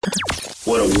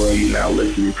What a world, you now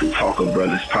listening to Talker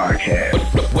Brothers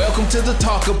Podcast. Welcome to the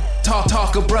Talker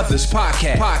Brothers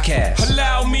Podcast.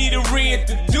 Allow me to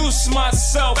reintroduce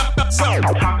myself.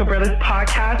 Talker Brothers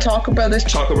Podcast. Talker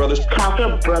Brothers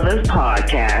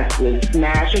Podcast with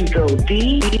Smash and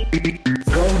Goldie.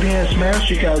 Goldie and Smash,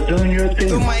 you guys doing your thing.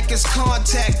 The mic is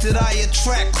contacted, I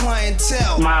attract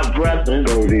clientele. My brother.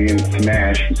 Goldie and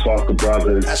Smash, Talker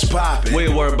Brothers. That's poppin'. We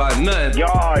ain't worried about nothing.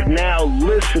 Y'all are now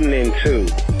listening to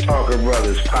Talker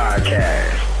Brothers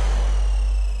Podcast.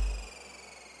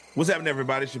 What's happening,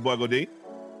 everybody? It's your boy Goldie.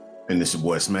 And this your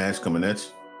boy Smash coming at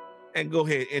you. And go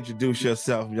ahead and introduce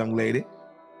yourself, young lady.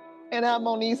 And I'm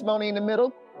Moniece, Moni in the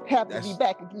middle. Happy to be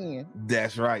back again.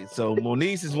 That's right. So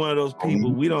Moniece is one of those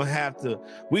people we don't have to.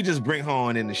 We just bring her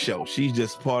on in the show. She's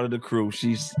just part of the crew.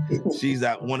 She's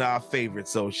one of our favorites.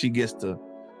 So she gets to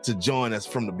join us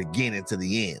from the beginning to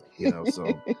the end. You know.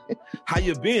 So how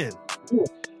you been?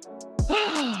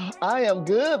 I am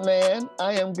good, man.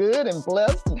 I am good and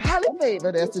blessed and highly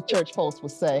favored, as the church folks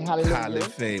would say. Hallelujah. Highly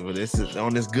favored. This is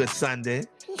on this good Sunday.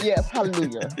 Yes,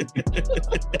 hallelujah.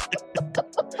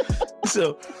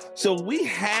 So we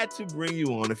had to bring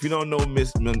you on. If you don't know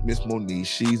Miss Moniece,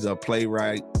 she's a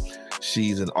playwright.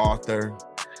 She's an author.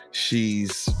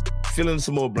 She's filling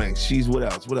some more blanks. She's what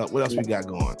else? What else we got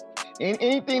going?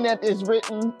 Anything that is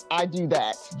written, I do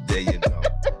that. There you go.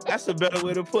 That's a better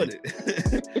way to put it.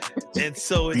 And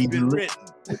so it's been written.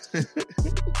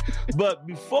 But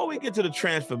before we get to the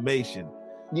transformation,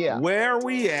 where are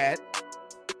we at?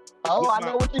 Oh, I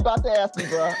know what you're about to ask me,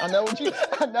 bro. I know, and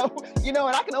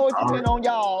I can always depend on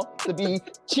y'all to be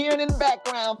cheering in the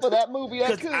background for that movie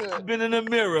that could. I've been in the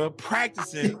mirror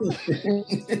practicing.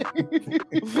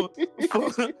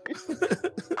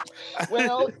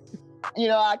 Well,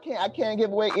 I can't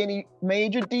give away any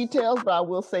major details, but I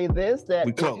will say this, that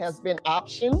it has been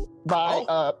optioned by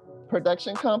a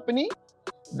production company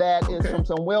that is from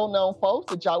some well-known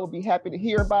folks that y'all will be happy to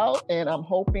hear about, and I'm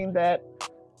hoping that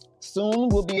soon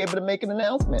we'll be able to make an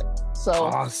announcement. So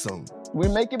awesome.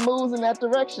 We're making moves in that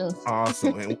direction.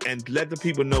 Awesome. and let the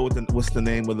people know what's the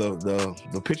name of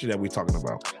the picture that we're talking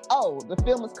about. Oh, the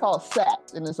film is called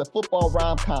Sacked, and it's a football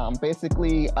rom-com,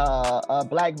 basically a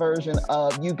black version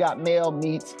of You Got Mail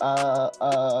meets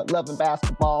Love and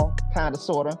Basketball, kind of,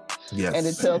 sort of. Yes. And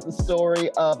it tells the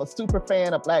story of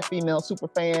a black female super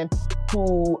fan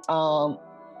who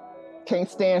can't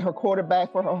stand her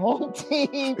quarterback for her home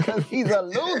team because he's a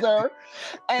loser.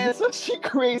 And so she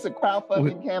creates a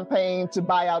crowdfunding campaign to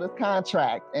buy out his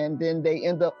contract. And then they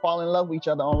end up falling in love with each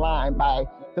other online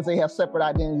because they have separate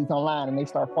identities online and they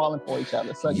start falling for each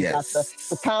other. So you got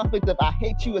the conflict of, I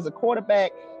hate you as a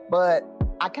quarterback, but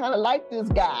I kind of like this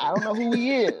guy. I don't know who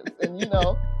he is. And,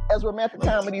 as romantic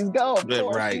comedies go, of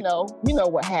course, right. you know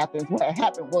what happens. What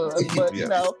happened was, but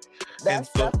that's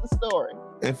the story.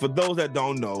 And for those that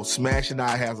don't know, Smash and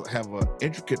I have an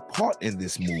intricate part in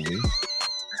this movie.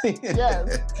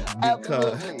 Yes,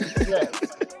 absolutely. Yes.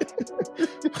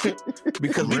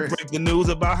 Because we break the news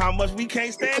about how much we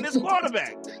can't stand this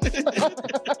quarterback.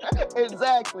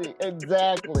 Exactly.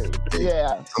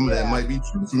 Yeah. Some of that might be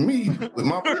true for me with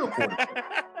my real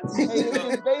quarterback.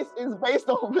 It's based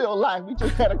on real life. We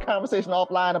just had a conversation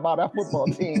offline about our football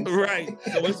team. Right.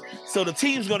 So the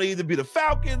team's going to either be the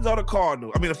Falcons or the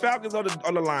Cardinals. I mean, the Falcons or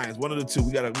the Lions. One of the two.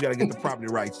 We gotta get the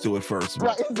property rights to it first.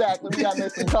 Right. Exactly. We got to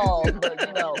make some calls, but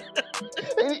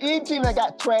any team that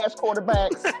got trash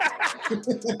quarterbacks.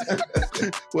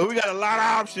 Well, we got a lot of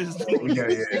options. Yeah.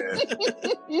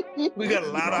 We got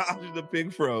a lot of options to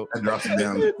pick from. That drops it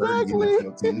down to 30.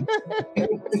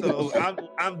 So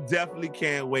I'm definitely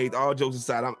can't wait. All jokes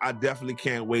aside, I definitely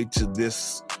can't wait till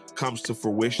this comes to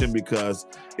fruition because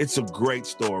it's a great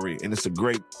story and it's a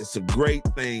great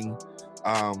thing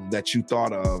that you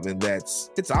thought of, and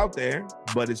it's out there,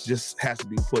 but it just has to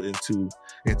be put into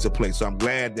place. So I'm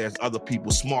glad there's other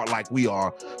people smart like we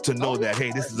are to know that,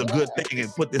 hey, this is a good thing,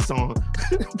 and put this out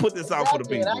for the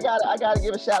people. And I gotta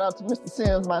give a shout out to Mr.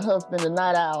 Sims, my husband, the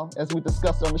Night Owl, as we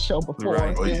discussed on the show before.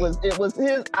 Right. It was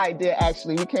his idea,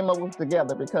 actually. We came up with it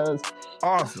together because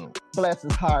awesome. Bless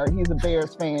his heart. He's a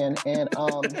Bears fan, and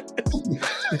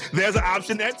there's an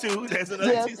option there too. There's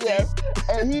another yes.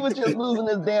 And he was just losing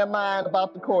his damn mind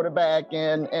about the quarterback,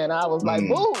 and I was like,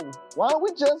 boo, why don't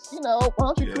we just, why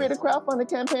don't you create a crowdfunding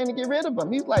campaign to get rid of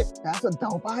him? He's like, that's a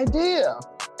dope idea.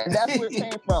 And that's where it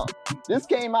came from. This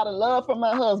came out of love for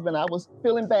my husband. I was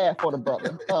feeling bad for the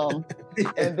brother.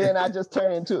 And then I just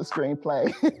turned into a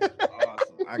screenplay.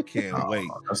 Awesome. I can't wait.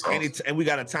 Awesome. And we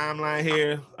got a timeline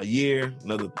here, a year,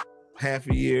 another half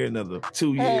a year, another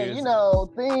 2 years.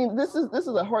 Hey, this is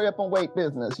a hurry up and wait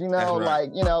business. Right.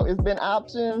 It's been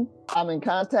optioned. I'm in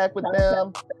contact with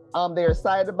them. They're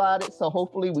excited about it. So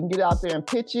hopefully we can get out there and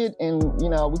pitch it, and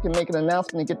we can make an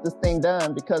announcement and get this thing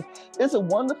done, because it's a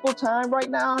wonderful time right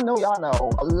now. I know y'all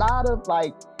know a lot of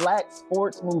like Black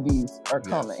sports movies are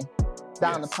coming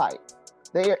down the pipe.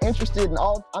 They are interested in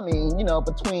all,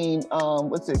 between,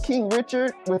 King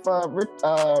Richard with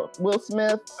Will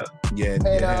Smith. And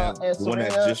the one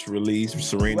that just released,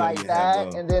 Serena. Right,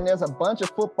 and then there's a bunch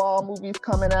of football movies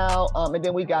coming out. And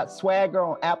then we got Swagger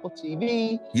on Apple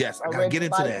TV. Yes, I gotta get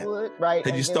into that. Right.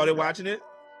 Have you started watching it?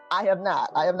 I have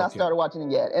not. I have not started watching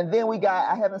it yet. And then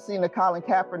I haven't seen the Colin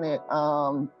Kaepernick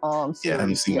series I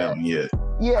haven't seen that one yet.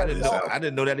 Yeah. I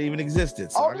didn't know that even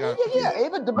existed. So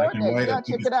Ava DuVernay, you gotta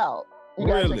check it out. You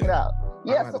gotta check it out.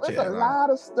 Yeah, so there's a lot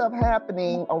of stuff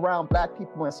happening around Black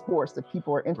people in sports that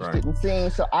people are interested in seeing.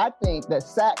 So I think that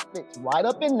SAC fits right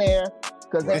up in there,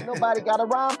 because ain't nobody got a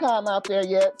rom-com out there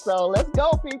yet. So let's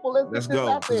go, people. Let's get this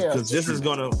out there. Because this is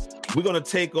we're gonna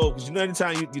take over. Because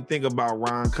anytime you think about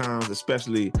rom-coms,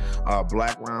 especially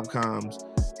Black rom-coms,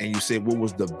 and you say what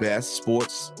was the best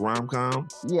sports rom-com?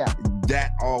 Yeah.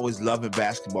 That always, Love and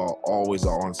Basketball always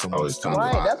are on some of the top.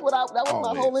 Right. That was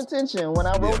my whole intention when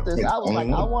I wrote this. I was like,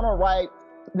 I want to write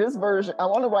this version. I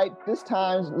want to write this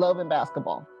time's Love and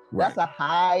Basketball. Right. That's a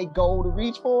high goal to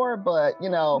reach for, but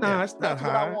that's not high.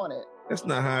 What I wanted. That's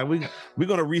not high. We're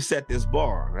gonna reset this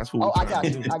bar. That's what we're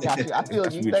trying to do. I got you. I feel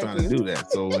you. We're trying to do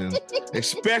that. So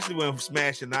especially when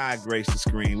Smash and I grace the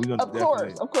screen, we're gonna.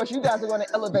 Of course, you guys are gonna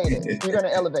elevate it. You're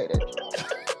gonna elevate it.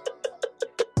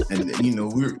 And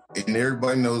and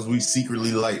everybody knows we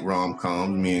secretly like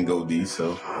rom-coms, me and Goldie.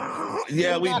 So we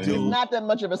do. Not that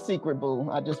much of a secret, boo.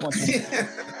 I just want you to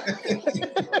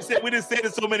we done said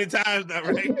it so many times now,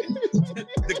 right?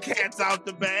 The cat's out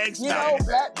the bag.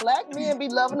 Black men be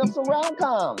loving them some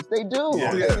rom-coms. They do.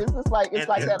 Yeah. It's just like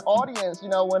that audience.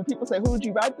 When people say, "Who did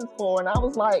you write this for?" and I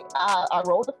was like, "I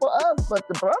wrote it for us," but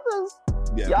the brothers.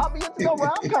 Yeah. Y'all be into no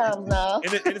rom-coms now.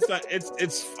 And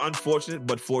it's unfortunate,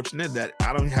 but fortunate that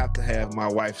I don't have to have my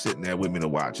wife sitting there with me to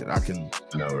watch it. I can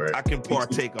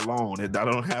partake alone, and I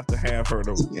don't have to have her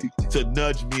to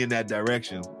nudge me in that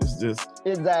direction. It's just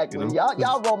exactly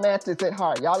y'all romantics at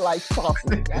heart. Y'all like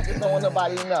softness. I just don't want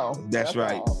nobody to know. That's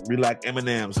right. All. We like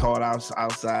M&M's, hard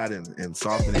outside and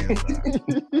soft on the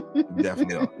inside.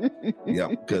 Definitely.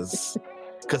 Yep.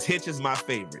 Because Hitch is my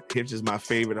favorite. Hitch is my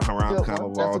favorite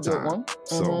rom-com of all time.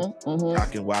 So I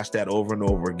can watch that over and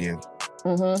over again.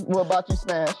 Mm-hmm. What about you,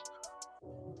 Smash?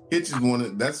 Hitch is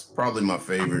that's probably my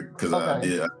favorite, because I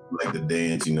like the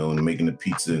dance, and making the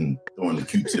pizza and throwing the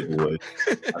Q-tip away.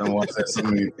 I don't watch that so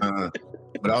many times.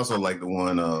 But I also like the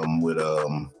one with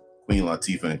Queen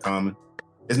Latifah and Common.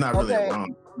 It's not really a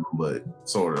rom-com, but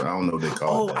sort of. I don't know what they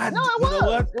call it. You know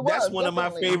what? That's one of my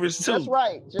favorites too. Just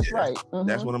right. Mm-hmm.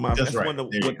 That's one of my. That's one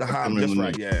with the holiday. Just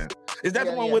right. Yeah. Is that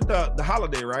the one with the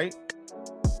holiday? Right.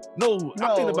 No,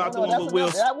 I'm thinking about the one with Will.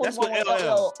 That's with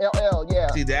LL. LL, yeah.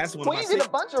 See, that's one. Queen did a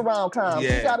bunch of rom-coms.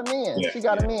 She got them in. She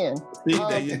got them in. See,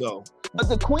 there you go. But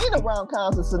the queen of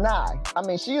rom-coms is Sanaa. I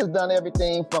mean, she has done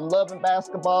everything from Love and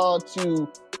Basketball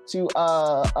to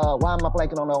why am I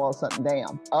blanking on all of a sudden?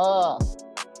 Damn.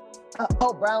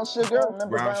 Brown Sugar.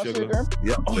 Remember Brown Sugar?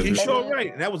 Yeah. Oh, you're sure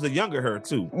right. That was a younger her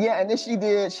too. Yeah, and then she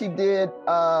did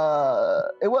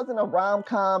it wasn't a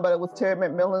rom-com, but it was Terry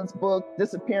McMillan's book,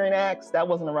 Disappearing Acts. That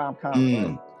wasn't a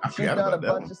rom-com. She's done a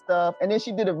bunch of stuff. And then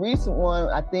she did a recent one,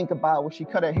 I think, about where she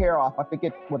cut her hair off. I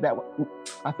forget what that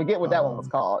one was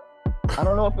called. I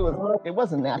don't know if it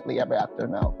wasn't Happily Ever After,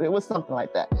 no. It was something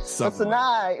like that. But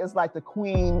Sanaa is like the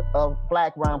queen of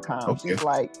Black rom-coms. Okay. She's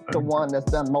like the one that's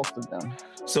done most of them.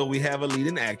 So we have a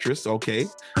leading actress. Okay,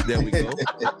 there we go.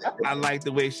 I like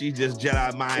the way she just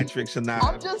Jedi mind tricks Sanaa.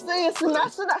 I'm just saying,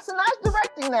 Sanaa's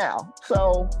directing now.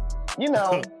 So,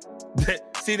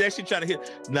 See that she trying to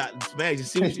hit. Not Smash. You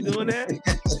see what she's doing there?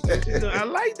 I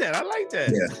like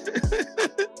that.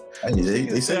 Yeah.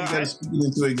 They say you gotta speak it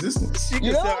into existence. She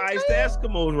can sell iced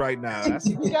Eskimos right now.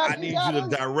 I need you to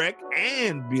direct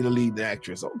and be the lead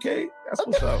actress. Okay, that's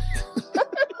what's up.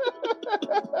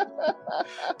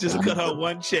 Just cut her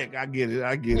one check. I get it. You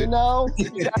gotta get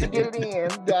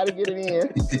it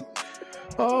in.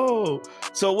 Oh,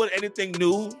 so what? Anything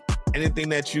new? Anything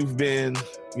that you've been,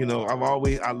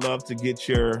 I love to get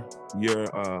your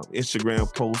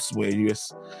Instagram posts where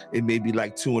it may be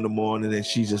like 2 a.m. and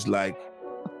she's just like,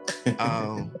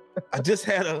 I just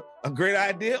had a great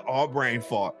idea, all brain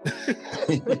fart.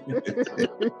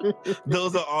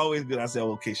 Those are always good. I say,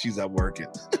 okay, she's up working.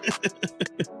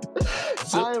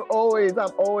 I'm always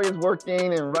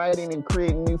working and writing and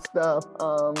creating new stuff.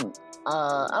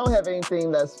 I don't have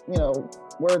anything that's,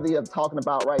 worthy of talking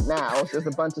about right now. It's just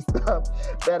a bunch of stuff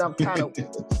that I'm kind of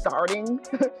starting.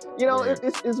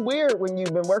 It's weird when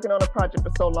you've been working on a project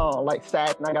for so long, like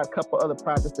SAC, and I got a couple other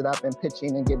projects that I've been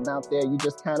pitching and getting out there. You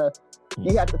just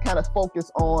you have to kind of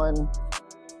focus on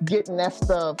getting that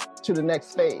stuff to the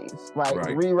next phase, right?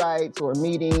 Rewrites or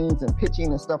meetings and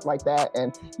pitching and stuff like that.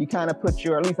 And you kind of put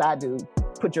at least I do,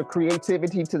 put your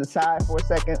creativity to the side for a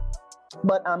second.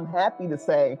 But I'm happy to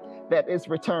say that it's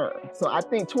returned. So I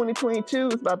think 2022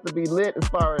 is about to be lit as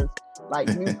far as like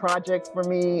new projects for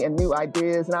me and new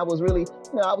ideas. And I was really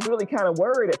kind of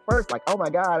worried at first, like, oh my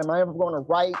God, am I ever going to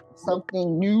write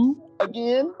something new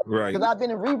again? Right. Because I've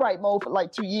been in rewrite mode for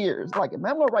like 2 years. Like, am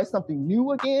I going to write something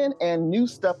new again? And new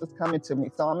stuff is coming to me.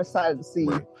 So I'm excited to see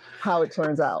how it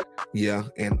turns out. Yeah,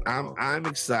 and I'm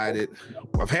excited.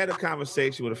 I've had a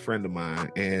conversation with a friend of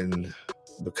mine, and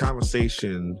the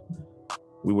conversation,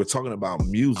 we were talking about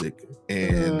music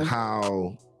and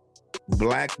how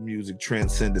Black music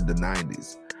transcended the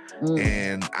 90s.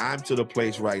 And I'm to the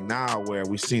place right now where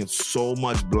we're seeing so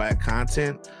much Black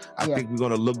content. I think we're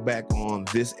going to look back on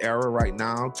this era right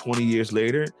now, 20 years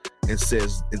later, and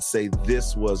say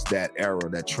this was that era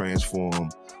that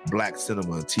transformed Black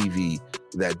cinema and TV,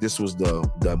 that this was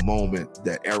the moment,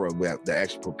 that era that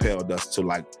actually propelled us to,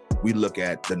 like, we look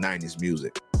at the 90s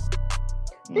music.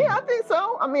 Yeah, I think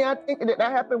so. I mean, I think that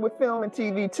happened with film and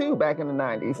TV too back in the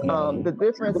 90s. The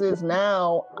difference is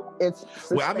now it's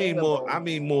sustainable. I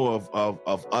mean more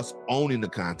of us owning the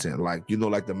content. Like,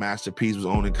 like the Master P was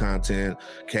owning content,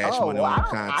 Cash Money owning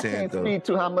content. I can't speak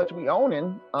to how much we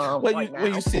owning.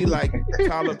 When you see like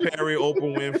Tyler Perry,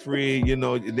 Oprah Winfrey,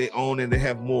 they own and they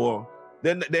have more.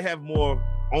 Then they have more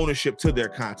ownership to their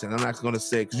content. I'm not going to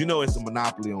say, because it's a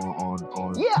monopoly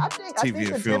on I think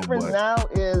TV and film. The difference now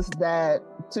is that,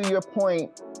 to your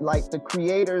point, like the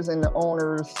creators and the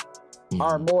owners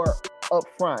are more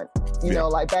upfront.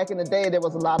 Like back in the day, there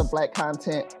was a lot of Black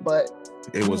content, but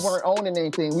we weren't owning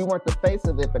anything. We weren't the face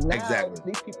of it. But now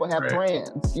these people have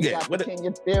brands. You got the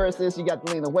Kenya Ferrises, you got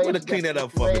Lena Waithe. What to clean that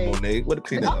up for me, Monet? What to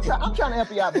clean that up? I'm trying to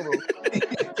help you out, boo.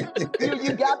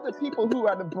 You got the people who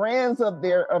are the brands of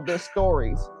their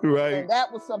stories, right? And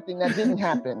that was something that didn't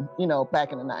happen,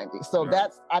 back in the 90s. So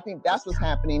I think that's what's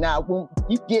happening now. When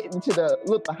you get into the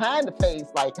look behind the face,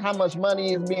 like how much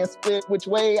money is being split which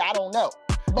way, I don't know.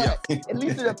 But at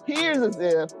least it appears as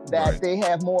if that they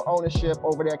have more ownership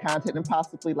over their content and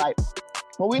possibly like.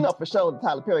 Well, we know for sure that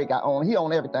Tyler Perry got owned. He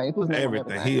owned everything. He put his name on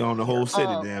everything. He owned the whole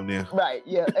city, damn near. Right,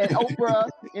 yeah. And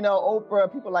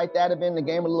Oprah, people like that have been in the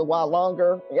game a little while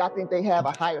longer. I think they have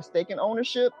a higher stake in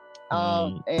ownership.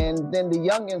 And then the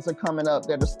youngins are coming up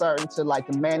that are starting to like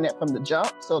demand that from the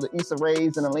jump. So the Issa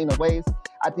Raes and Lena Waithe,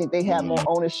 I think they have more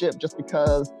ownership just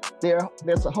because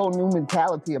there's a whole new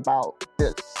mentality about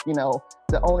this.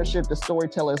 The ownership, the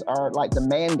storytellers are like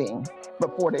demanding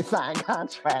before they sign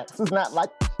contracts. It's not like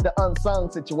the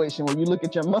unsung situation where you look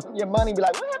at your money and be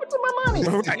like, what happened to my money?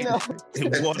 Right. Now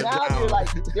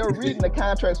they're reading the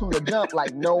contracts from the jump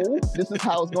like, no, this is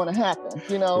how it's going to happen.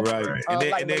 Right.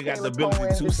 And they got the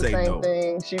ability to say no.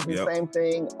 She did the same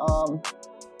thing.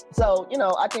 So,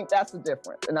 I think that's the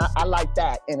difference. And I like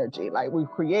that energy. Like, we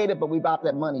created, but we bought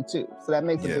that money too. So that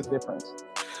makes a big difference.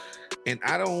 And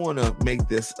I don't want to make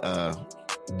this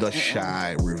the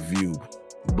Shy review,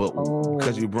 but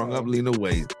because you brought up Lena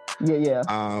Waithe. Yeah.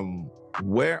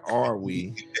 Where are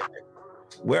we?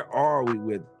 Where are we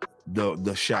with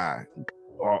the Shy?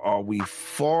 Are we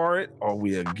for it? Are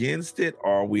we against it?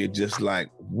 Or are we just like,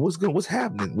 what's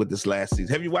happening with this last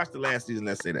season? Have you watched the last season?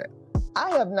 Let's say that.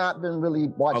 I have not been really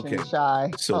watching The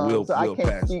Shy, so we'll I can't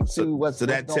pass. speak to what's so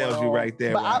that what's tells going you on. right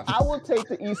there. But I will take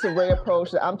the Issa Rae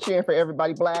approach that I'm cheering for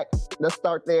everybody Black. Let's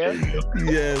start there.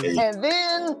 Yes. And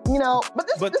then,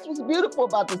 but this was beautiful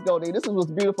about this, Goldie. This is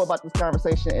what's beautiful about this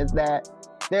conversation is that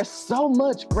there's so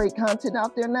much great content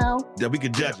out there now. Yeah, we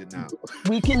can judge it now.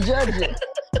 We can judge it.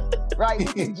 Right? We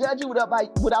can judge it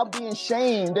without being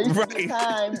shamed. There used to be a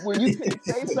time where you could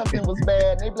say something was bad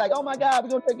and they'd be like, oh my God, we're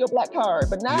going to take your Black card.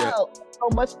 But now, so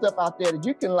much stuff out there that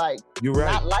you can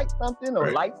not like something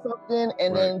or like something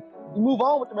and then you move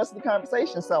on with the rest of the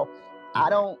conversation. So I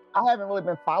haven't really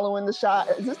been following The Shy.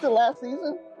 Is this the last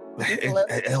season?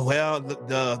 Well,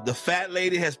 the fat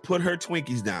lady has put her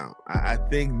Twinkies down. I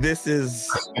think this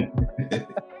is...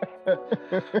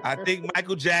 I think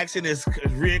Michael Jackson is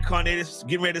reincarnated,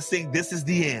 getting ready to sing "This Is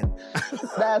the End."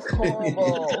 That's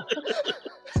horrible.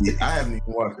 I haven't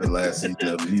even watched the last season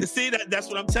of it. See, that's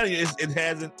what I'm telling you. It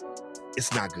hasn't.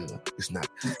 It's not good. It's not.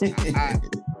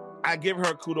 I give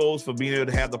her kudos for being able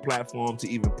to have the platform to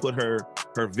even put her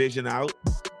vision out,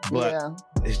 but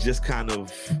it's just kind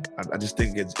of, I just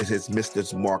think it's missed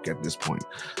its mark at this point.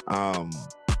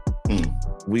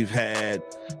 We've had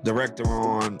director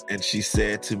on, and she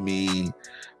said to me,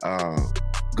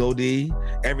 Goldie,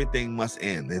 everything must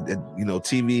end. You know,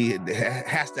 TV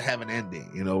has to have an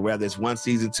ending, you know, whether it's 1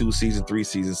 season, 2 seasons, 3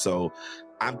 seasons. So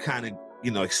I'm kind of,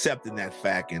 you know, accepting that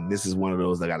fact, and this is one of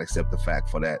those I got to accept the fact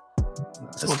for that.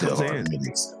 That's still hard to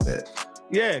accept that.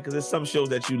 Yeah, because there's some shows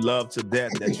that you love to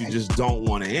death that you just don't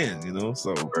want to end, you know?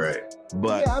 So, right.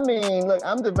 But yeah, I mean, look,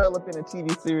 I'm developing a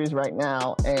TV series right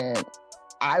now, and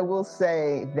I will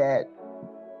say that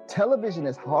television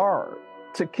is hard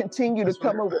to continue to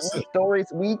come up with stories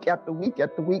week after week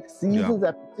after week, seasons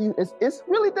after season. It's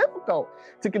really difficult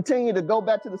to continue to go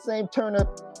back to the same turnip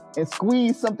and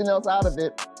squeeze something else out of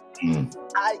it.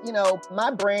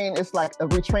 My brain is like a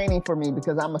retraining for me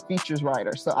because I'm a features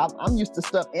writer. So I'm used to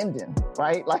stuff ending,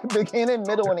 right? Like beginning,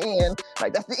 middle, and end.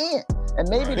 Like that's the end. And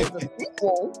maybe there's a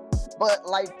sequel, but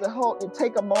like it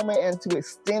take a moment and to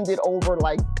extend it over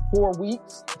like 4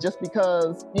 weeks just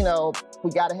because, you know,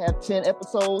 we got to have 10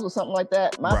 episodes or something like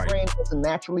that. My brain doesn't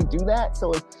naturally do that.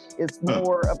 So it's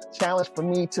more of a challenge for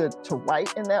me to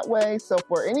write in that way. So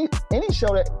for any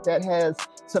show that has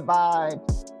survived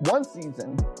 1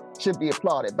 season should be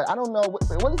applauded. But I don't know, what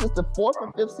is this, the 4th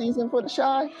or 5th season for The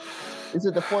Chi? Is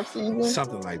it the 4th season?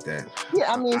 Something like that.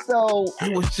 Yeah, I mean,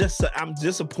 I'm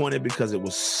disappointed because it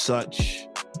was such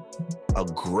a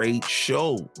great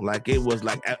show. Like it was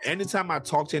like, anytime I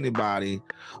talk to anybody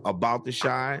about The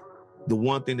Chi, the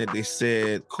one thing that they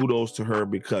said, kudos to her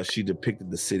because she depicted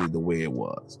the city the way it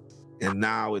was. And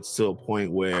now it's to a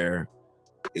point where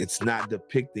it's not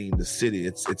depicting the city.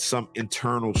 It's some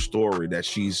internal story that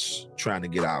she's trying to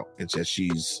get out, and that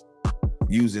she's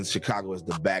using Chicago as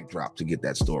the backdrop to get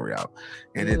that story out.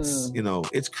 And it's, you know,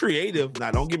 it's creative.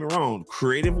 Now, don't get me wrong.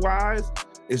 Creative wise,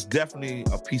 it's definitely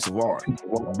a piece of art.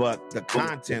 But the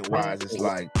content wise, it's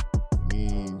like,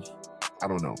 I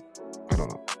don't know.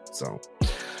 So,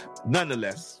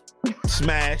 nonetheless,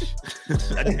 smash. I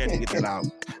just had to get that out.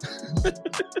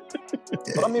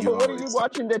 But I mean, but what are you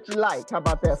watching that you like? How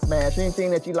about that, Smash?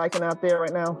 Anything that you liking out there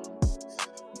right now?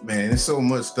 Man, there's so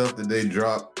much stuff that they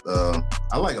drop.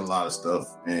 I like a lot of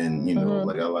stuff, and you know,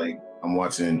 I'm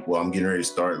watching. Well, I'm getting ready to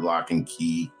start Lock and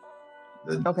Key,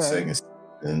 the second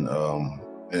season.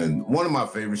 And one of my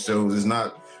favorite shows is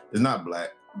not black,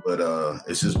 but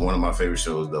it's just one of my favorite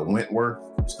shows. The Wentworth,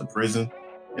 it's the prison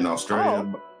in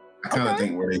Australia. I kind of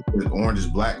think where they put Orange is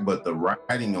Black, but the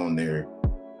writing on there,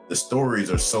 the stories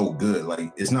are so good.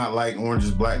 Like it's not like Orange is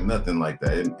Black, nothing like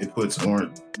that. It puts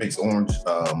orange, makes orange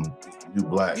new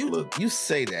black look. You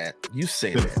say that,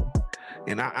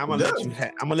 and I'm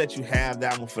gonna let you have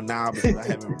that one for now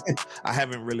because I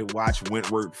haven't really watched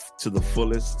Wentworth to the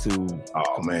fullest.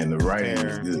 Oh man, the writing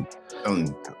is good.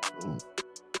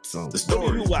 So the story.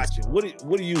 What are you watching?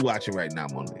 What are you watching right now,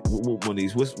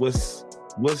 Moniz?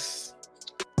 What's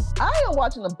I am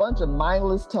watching a bunch of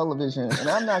mindless television, and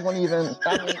I'm not going to even.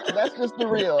 I mean, that's just the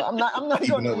real. I'm not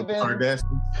going to even.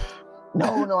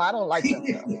 No, I don't like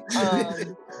that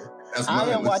stuff. I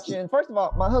am watching. First of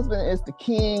all, my husband is the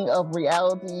king of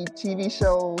reality TV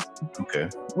shows. Okay.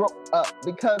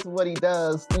 Because of what he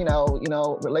does, you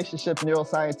know, relationship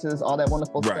neurosciences, all that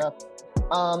wonderful stuff.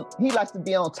 He likes to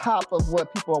be on top of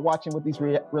what people are watching with these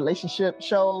relationship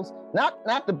shows. Not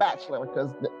The Bachelor,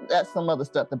 because that's some other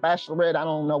stuff. The Bachelorette, I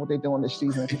don't know what they're doing this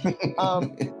season.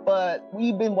 But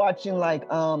we've been watching like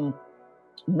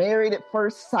Married at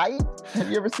First Sight.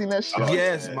 Have you ever seen that show?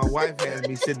 Yes, my wife had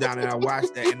me sit down and I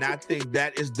watched that, and I think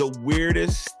that is the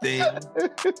weirdest thing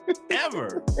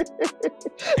ever.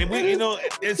 And we, you know,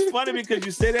 it's funny because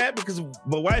you say that because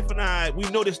my wife and I, we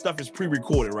know this stuff is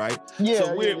pre-recorded, right? Yeah.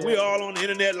 So we're all on the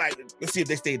internet, like, let's see if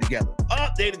they stay together. Oh,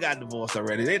 they got divorced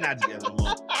already. They're not together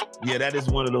anymore. Yeah, that is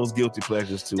one of those guilty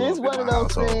pleasures too. It's one of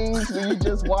those things where you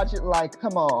just watch it like,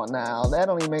 come on now, that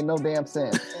don't even make no damn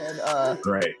sense. And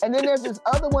right. And then there's this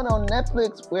other one on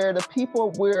Netflix where the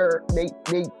people wear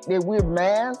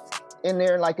masks and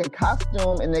they're like in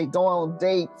costume and they go on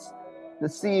dates to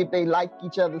see if they like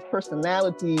each other's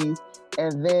personalities,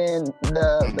 and then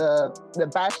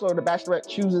the bachelor or the bachelorette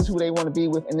chooses who they want to be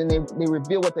with, and then they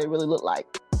reveal what they really look like.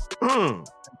 I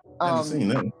haven't seen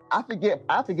that. I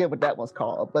forget what that one's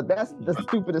called, but that's the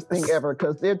stupidest thing ever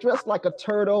because they're dressed like a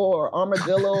turtle or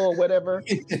armadillo or whatever,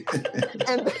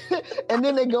 and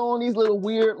then they go on these little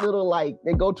weird little like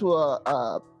they go to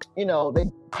a they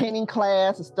painting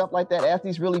class and stuff like that. Ask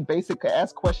these really basic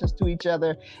questions to each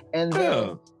other, and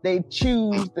then they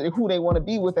choose who they want to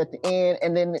be with at the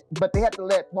end, but they have to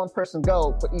let one person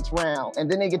go for each round,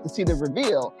 and then they get to see the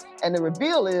reveal, and the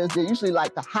reveal is they're usually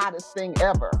like the hottest thing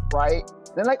ever, right?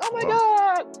 They're like, oh my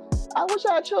God, I wish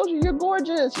I had chose you. You're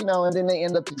gorgeous, and then they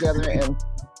end up together.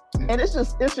 And it's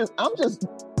just, I'm just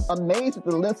amazed at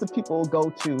the lengths that people go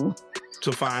to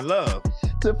find love.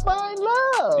 To find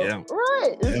love. Yeah.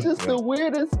 Right. It's just the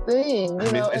weirdest thing.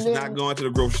 It's not going to the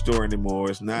grocery store anymore.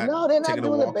 It's not. No, they're not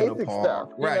doing the basic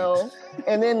stuff. Right.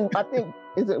 And then I think,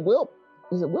 is it Will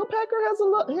Packer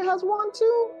has one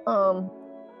too?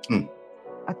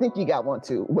 I think he got one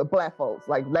too with Black folks.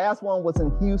 Like last one was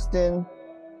in Houston,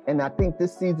 and I think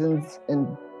this season's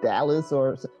in Dallas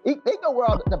or they go where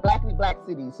all the blackity black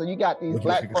cities. So you got these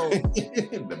black folks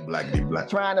the blackity black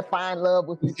trying to find love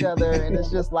with each other, and it's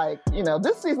just like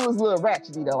this season was a little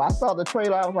ratchety though. I saw the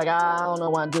trailer, I was like, I don't know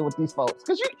what I'm doing with these folks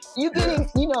because you getting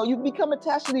you become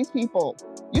attached to these people.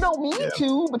 You don't mean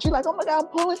to, but you're like, oh my God, I'm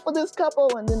pulling for this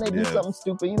couple, and then they do something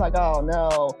stupid. You're like, oh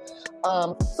no.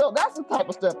 So that's the type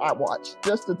of stuff I watch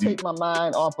just to take my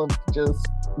mind off of just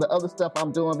the other stuff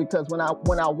I'm doing, because when I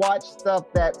watch stuff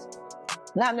that's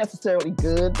not necessarily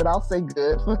good, but I'll say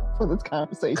good for this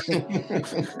conversation,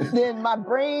 then my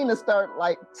brain will start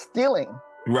like stealing.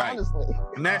 Right. Honestly.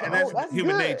 And that's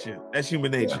human nature. That's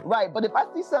human nature. Yeah, right. But if I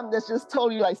see something that's just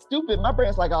totally like stupid, my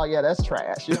brain's like, oh yeah, that's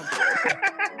trash. So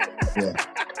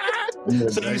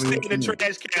you stick in the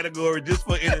trash category just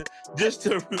to just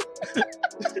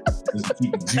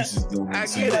keep the juices going.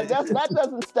 That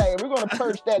doesn't stay. We're going to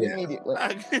purge that immediately.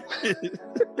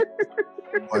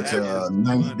 Watch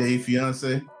 90 Day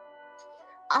Fiance.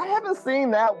 I haven't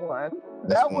seen that one.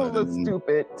 That one looks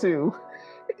stupid too.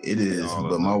 It is,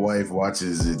 but my wife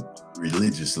watches it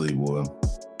religiously. Boy,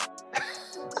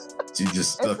 she's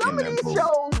just stuck in that. Some of these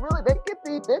shows, really, they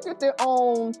get their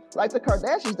own. Like the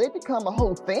Kardashians, they become a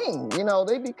whole thing.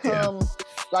 They become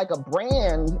like a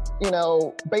brand.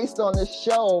 Based on this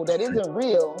show that isn't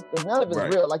real. Because none of it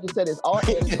is real. Like you said, it's all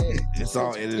edited. It's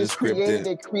all edited. It's created.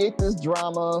 They create this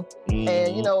drama,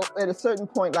 and at a certain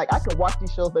point, like I could watch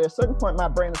these shows, but at a certain point, my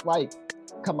brain is like,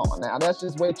 come on now, that's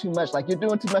just way too much. Like you're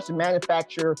doing too much to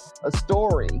manufacture a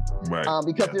story, right?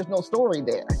 Because there's no story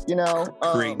there,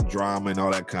 creating drama and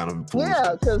all that kind of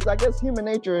because I guess human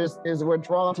nature is we're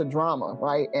drawn to drama,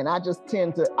 right? And I just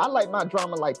I like my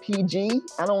drama like PG.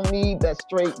 I don't need that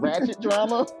straight ratchet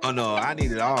drama. Oh no, I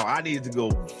need it all. I need it to go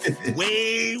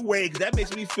way, because that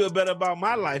makes me feel better about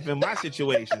my life and my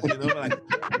situations. Like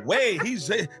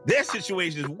their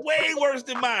situation is way worse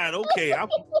than mine. Okay, I'm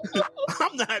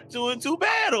not doing too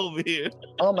bad over here.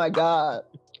 Oh my God,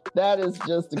 that is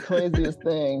just the craziest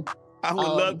thing. I would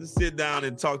love to sit down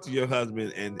and talk to your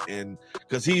husband and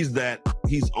because he's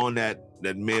on that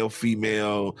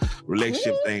male-female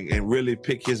relationship thing and really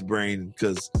pick his brain,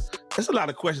 because there's a lot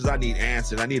of questions I need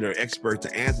answered. I need an expert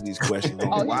to answer these questions. He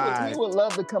would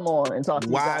love to come on and talk to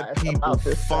why people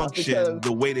function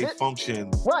the way they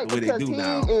function, right? The way because they do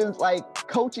now. He is like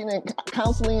coaching and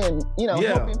counseling and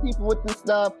helping people with this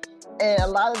stuff, and a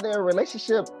lot of their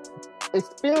relationship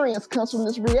experience comes from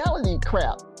this reality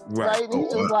crap. Right. And he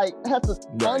just like has to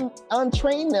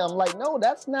untrain them. Like, no,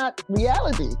 that's not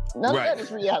reality. None of that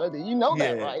is reality.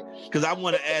 That, right? Because I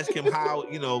want to ask him how,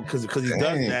 because he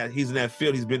does that. He's in that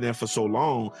field. He's been there for so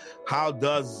long. How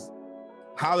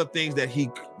the things that he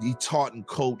taught and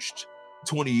coached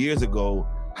 20 years ago,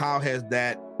 how has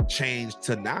that changed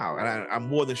to now? And I'm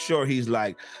more than sure he's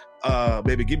like,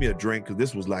 baby, give me a drink, because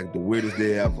this was like the weirdest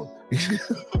day ever.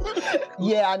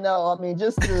 Yeah, I know. I mean,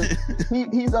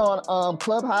 he's on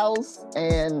Clubhouse,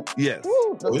 and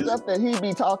the stuff that he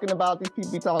be talking about, these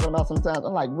people be talking about sometimes.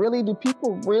 I'm like, really? Do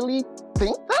people really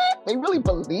think that? They really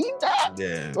believe that?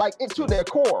 Yeah. Like, to their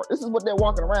core. This is what they're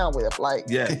walking around with. Like,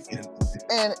 yes.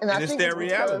 And I it's think their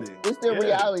reality. It's their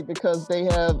reality because they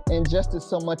have ingested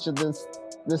so much of this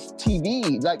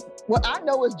TV. Like, what I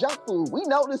know is junk food. We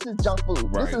know this is junk food.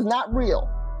 Right. This is not real.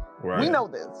 Right. We know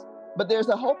this. But there's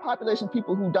a whole population of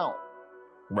people who don't.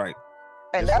 Right.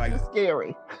 And that's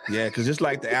scary. Yeah, because just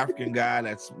like the African guy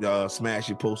that's Smash,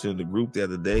 he posted in the group the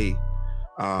other day,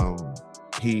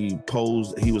 he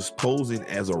was posing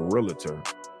as a realtor,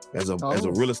 as a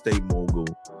real estate mogul,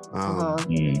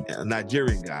 a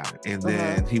Nigerian guy. And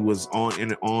then he was on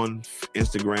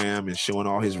Instagram and showing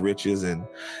all his riches, and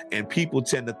people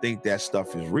tend to think that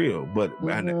stuff is real. But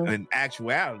in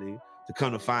actuality, to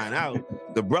come to find out,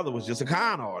 the brother was just a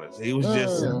con artist. He was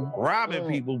just robbing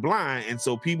people blind. And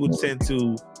so people tend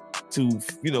to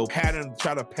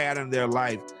try to pattern their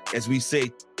life, as we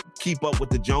say, keep up with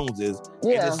the Joneses.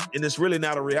 Yeah. And it's really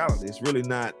not a reality. It's really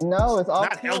not. No, it's all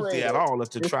not healthy at all.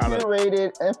 To try to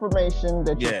curated information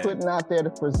that you're putting out there to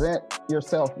present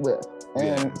yourself with.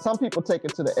 And some people take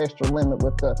it to the extra limit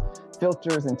with the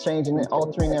filters and changing and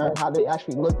altering how they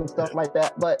actually look and stuff like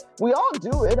that. But we all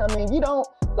do it. I mean, you don't,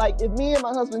 like, if me and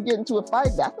my husband get into a fight,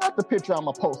 that's not the picture I'm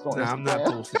gonna post on Instagram. I'm not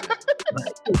posting that.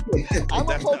 I'm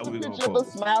gonna post a picture of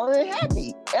us smiling and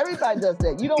happy. Everybody does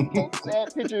that. You don't post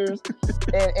sad pictures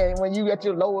and when you get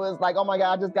your lowest, like, oh my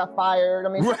God, I just got fired. I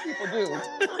mean, some people do.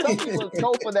 Some people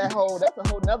go for that's a whole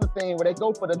nother thing where they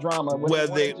go for the drama.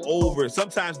 Where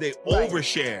sometimes they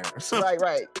overshare.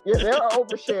 Right. Yeah, there are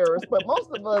oversharers, but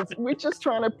most of us, we're just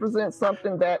trying to present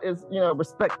something that is,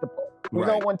 respectable. We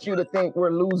don't want you to think we're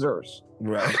losers.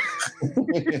 Right.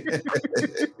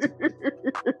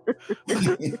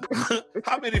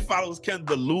 How many followers can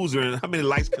the loser and how many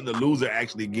likes can the loser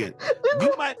actually get?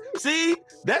 You might see,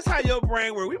 that's how your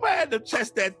brain works. We might have to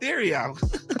test that theory out.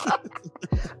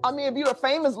 I mean, if you're a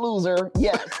famous loser,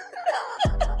 yes.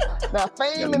 Now,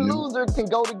 fame and loser can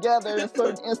go together in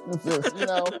certain instances, But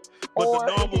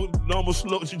the normal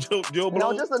Joe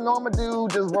Blow? No, just a normal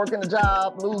dude just working a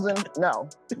job, losing. No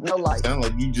life. Sound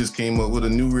like you just came up with a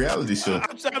new reality show.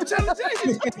 I'm trying to tell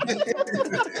you.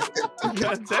 I'm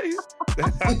trying to tell you.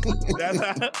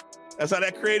 That's how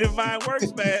that creative mind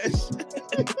works, man.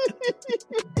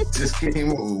 Just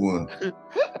came up with one.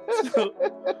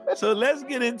 So let's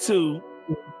get into.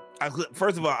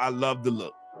 First of all, I love the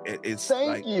look. It's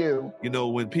Thank you.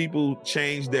 When people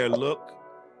change their look,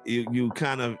 you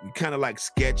kind of like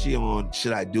sketchy on,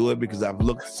 should I do it because I've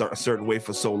looked a certain way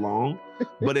for so long,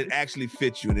 but it actually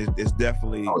fits you, and it's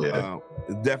definitely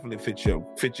it definitely fits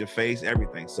your face,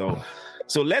 everything.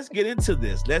 So let's get into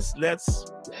this. Let's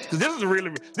because this is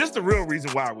the real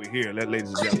reason why we're here,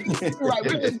 ladies and gentlemen. Right,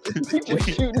 we just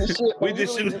shooting the shit. We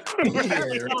just shooting.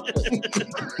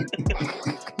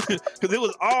 Because it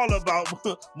was all about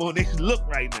Monique's look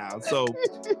right now. So,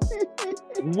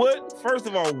 first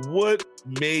of all, what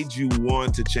made you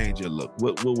want to change your look?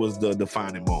 What was the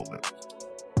defining moment?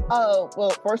 Oh,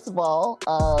 well, first of all,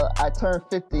 I turned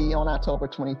 50 on October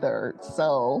 23rd.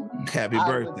 So happy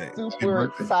birthday. I was super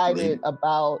excited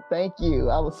about, thank you.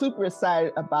 I was super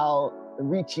excited about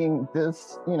reaching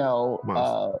this,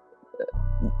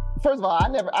 first of all, I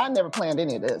never planned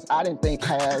any of this. I didn't think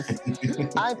past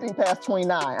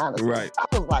 29, honestly. Right. I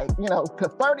was like,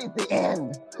 because 30 is the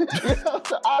end.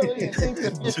 So I really didn't think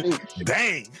of 50.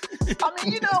 Dang. I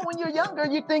mean, when you're younger,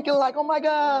 you're thinking like, oh my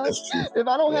God, if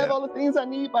I don't have all the things I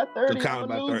need by 30, I'm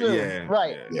a loser. Yeah.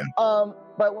 Right. Yeah.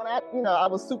 But when I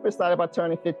was super excited about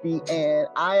turning 50, and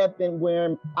I had been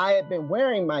wearing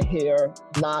my hair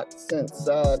locked since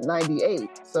 98.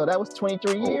 So that was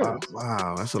 23 years.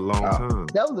 Wow, that's a long time.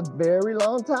 That was a very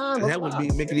long time. And that would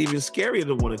make it even scarier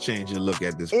to want to change your look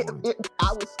at this point.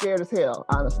 I was scared as hell,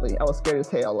 honestly. I was scared as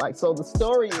hell. Like, so the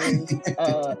story is,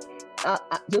 I,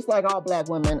 just like all Black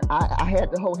women, I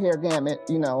had the whole hair gamut,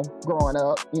 growing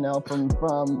up, from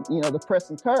the press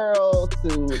and curl to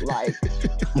like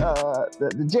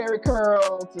the Jerry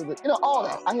curl to the, all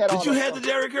that. I had all that. Did you have the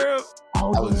Jerry curl?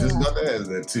 Oh, I was just about to ask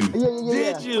that too.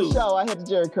 Yeah. Did you? For sure, I had the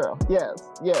Jerry curl. Yes.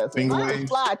 Finger I was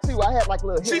fly too. I had like a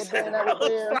little headband that was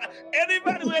there.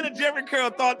 Everybody who had a Jerry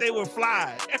curl thought they were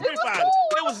fly. Everybody.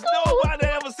 There was nobody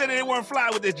that ever said they weren't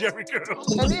fly with their Jerry curl.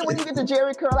 And then when you get the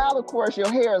Jerry curl out, of course, your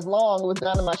hair is long. It was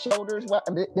down to my shoulders.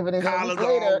 Later,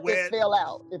 it fell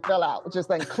out. It fell out. It just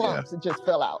like clumps. It just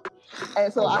fell out.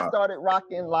 And so I started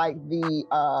rocking like the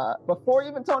before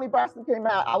even Toni Braxton came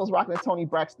out, I was rocking a Toni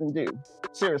Braxton do.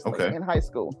 Seriously, in high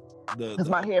school. Because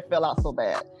my hair fell out so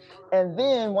bad. And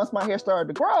then once my hair started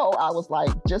to grow, I was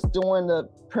like just doing the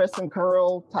press and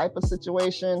curl type of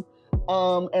situation.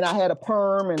 And I had a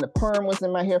perm, and the perm was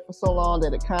in my hair for so long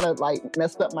that it kind of like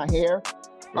messed up my hair.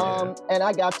 And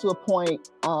I got to a point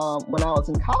when I was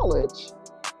in college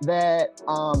that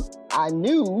I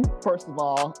knew, first of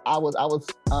all, I was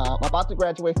about to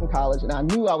graduate from college, and I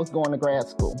knew I was going to grad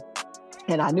school,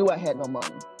 and I knew I had no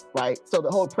money. Right, so the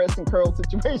whole press and curl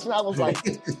situation, I was like,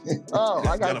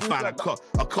 I gotta find a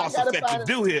cost-effective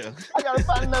do here. I gotta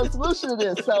find another solution to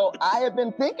this. So I had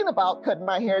been thinking about cutting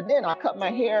my hair. Then I cut my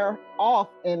hair off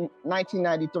in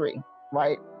 1993,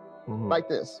 right, like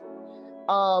this.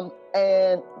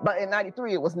 But in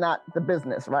 '93 it was not the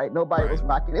business, right? Nobody was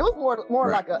rocking. It was more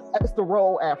like a Esther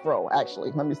Roll afro,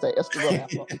 actually. Let me say Esther Roll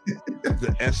afro.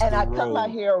 And I cut my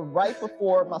hair right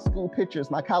before my school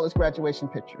pictures, my college graduation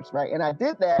pictures, right? And I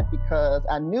did that because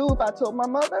I knew if I told my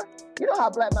mother, you know how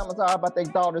black mamas are about their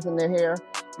daughters and their hair.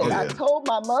 If I told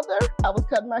my mother I was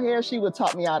cutting my hair, she would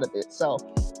talk me out of it. So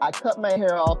I cut my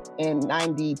hair off in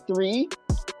 '93.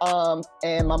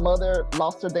 And my mother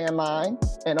lost her damn mind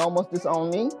and almost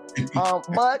disowned me.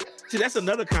 But see, that's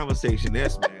another conversation there,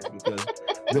 Smash, because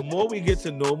the more we get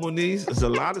to know Moniece, there's a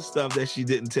lot of stuff that she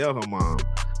didn't tell her mom.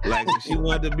 Like if she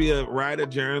wanted to be a writer,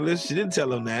 journalist, she didn't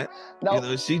tell him that. Nope. You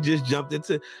know, she just jumped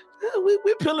into.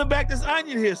 We're peeling back this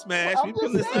onion here, Smash. Well, we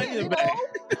peeling this onion back.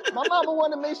 My mama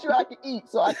wanted to make sure I could eat,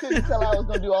 so I couldn't tell her I was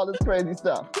going to do all this crazy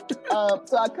stuff.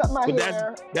 So I cut my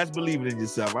hair. That's believing in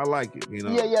yourself. I like it, you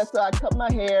know. Yeah. So I cut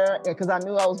my hair because I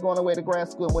knew I was going away to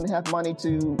grad school and wouldn't have money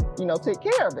to, you know, take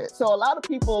care of it. So a lot of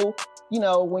people, you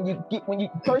know, when you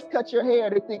first cut your hair,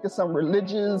 they think of some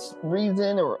religious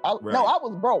reason or no, I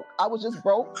was broke. I was just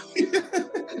broke.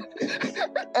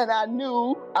 And I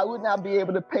knew I would not be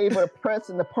able to pay for the press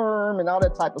and the perm and all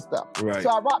that type of stuff. Right. So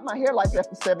I rocked my hair like that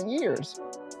for 7 years.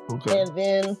 Okay. And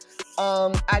then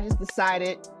I just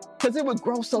decided, because it would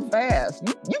grow so fast.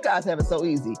 You guys have it so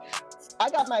easy. I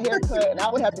got my hair cut and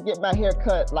I would have to get my hair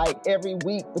cut like every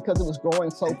week because it was growing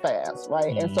so fast,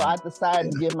 right? And so I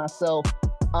decided to give myself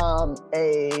a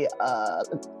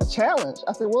challenge.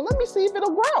 I said, well, let me see if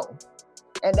it'll grow.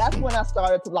 And that's when I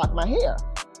started to lock my hair.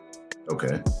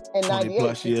 Okay. In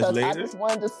 98, because I just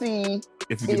wanted to see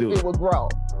if it would grow.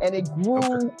 And it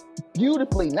grew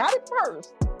beautifully. Not at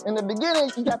first. In the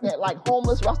beginning, you got that like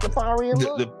homeless Rastafarian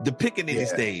look. The pickaninny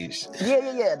stage.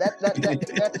 Yeah.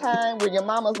 That time where your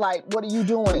mama's like, what are you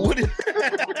doing? What do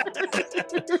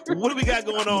we got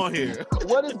going on here?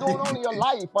 What is going on in your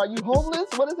life? Are you homeless?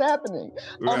 What is happening?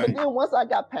 Right. But then once I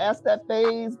got past that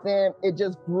phase, then it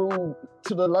just grew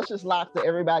to the luscious locks that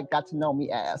everybody got to know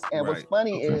me as. And what's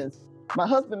funny is my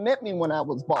husband met me when I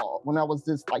was bald, when I was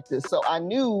just like this. So I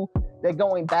knew that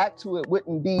going back to it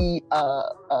wouldn't be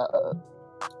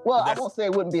well, I won't say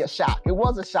it wouldn't be a shock. It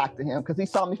was a shock to him because he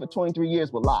saw me for 23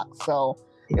 years with locks. So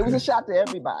it was a shock to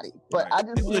everybody. But I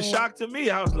just it was a shock to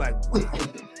me. I was like,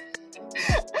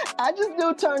 I just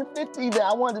knew turn 50 that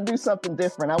I wanted to do something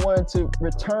different. I wanted to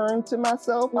return to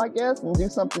myself, I guess, and do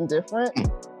something different.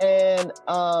 And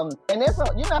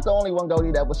you're not the only one,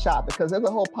 Goldie, that was shocked because there's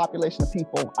a whole population of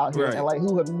people out here in LA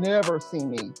who have never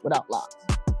seen me without locks.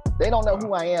 They don't know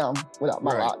who I am without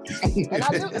my locks.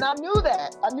 And I knew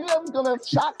that. I knew I was going to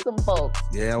shock some folks.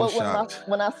 Yeah, I was shocked.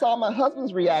 When I saw my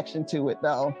husband's reaction to it,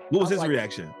 though. What was his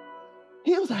reaction?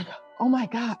 He was like, oh my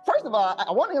God. First of all,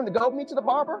 I wanted him to go with me to the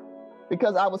barber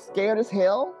because I was scared as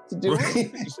hell to do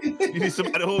it. You need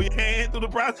somebody to hold your hand through the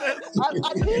process? I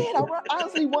did. I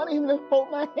honestly wanted him to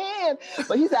hold my hand.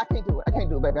 But he said, I can't do it. I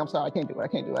can't do it, baby. I'm sorry. I can't do it.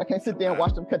 I can't sit there and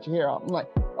watch them cut your hair off. I'm like,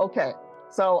 okay.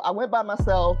 So I went by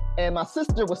myself, and my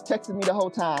sister was texting me the whole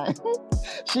time.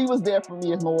 She was there for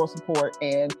me as moral support,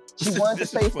 and she wanted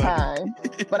to FaceTime.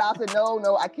 But I said,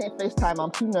 no, I can't FaceTime.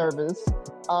 I'm too nervous.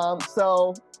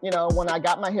 So, you know, when I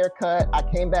got my hair cut, I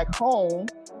came back home,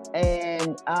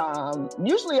 and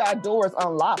usually our door is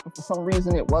unlocked, but for some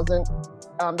reason it wasn't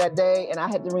that day, and I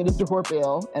had to ring the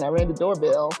doorbell, and I rang the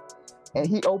doorbell, and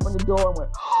he opened the door and went,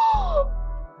 oh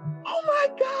my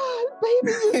God,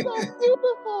 baby, you're so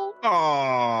beautiful.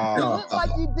 Oh, you look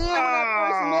like you did when I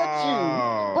first met you,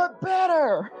 but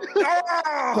better.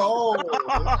 I was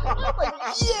like,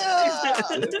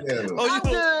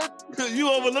 yeah. You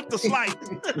overlooked the slight.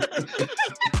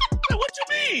 What you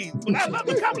mean? Well, I love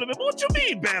the compliment, but what you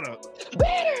mean better?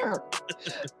 Better.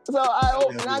 So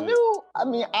I knew,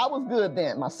 I was good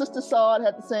then. My sister saw it,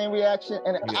 had the same reaction.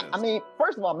 And yes.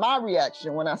 First of all, my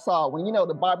reaction when I saw it, when, you know,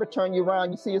 the barber turn you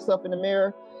around, you see yourself in the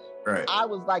mirror. Right. I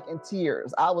was like in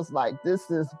tears. I was like, this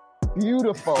is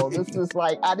beautiful. This is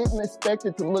like, I didn't expect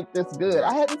it to look this good.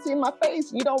 I hadn't seen my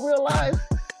face. You don't realize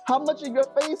how much of your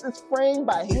face is framed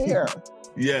by hair.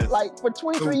 Yes. Like for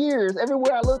 23 years,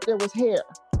 everywhere I looked, there was hair.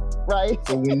 Right.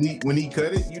 So when he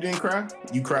cut it, you didn't cry?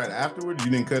 You cried afterwards?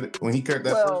 You didn't cut it when he cut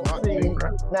that first lock? You didn't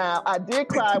cry? Now I did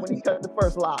cry when he cut the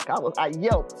first lock. I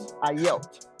yelped.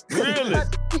 Really?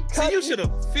 See, you should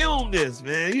have filmed this,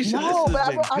 man. You should. No,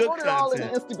 but I wrote it all in the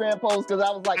Instagram post because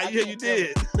I was like, yeah, you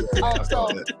did. So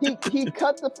he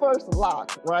cut the first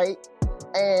lock, right?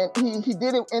 And he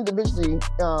did it individually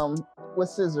with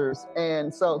scissors.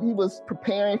 And so he was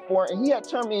preparing for it. And he had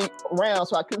turned me around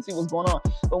so I couldn't see what's going on.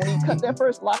 But when he cut that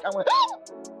first lock, I went,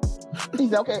 he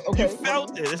said, okay. You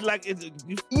felt it. It's like, yeah.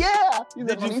 He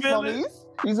said, did you feel it?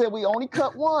 He said, we only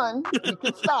cut one. You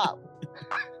can stop.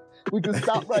 We can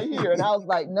stop right here. And I was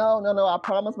like, no. I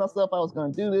promised myself I was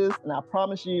going to do this. And I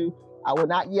promise you, I will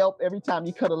not yelp every time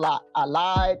you cut a lot. I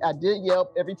lied. I did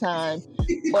yelp every time,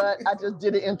 but I just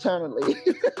did it internally.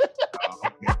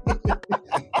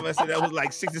 I'm gonna say that was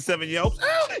like 67 yelps.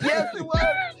 Yes, it was.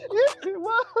 It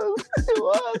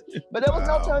was. But there was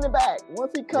no turning back.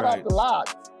 Once he cut off the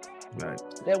locks,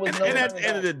 there was no. And at the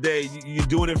end of the day, you're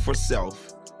doing it for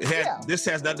self. This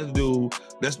has nothing to do.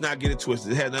 Let's not get it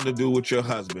twisted. It has nothing to do with your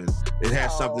husband. It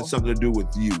has something to do with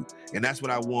you, and that's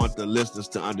what I want the listeners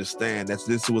to understand.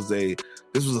 This was a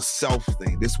self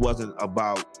thing. This wasn't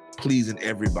about pleasing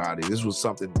everybody. This was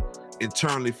something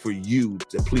internally for you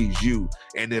to please you.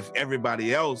 And if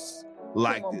everybody else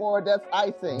liked it, board, that's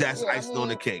icing. That's icing on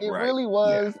the cake. It really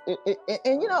was. Yeah.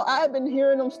 And I've been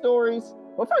hearing them stories.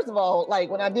 Well, first of all, like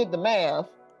when I did the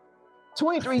math.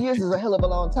 23 years is a hell of a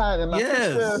long time. And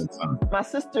my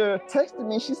sister texted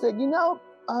me. She said,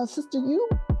 sister, you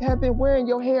have been wearing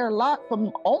your hair locked for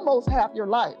almost half your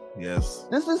life. Yes.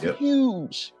 This is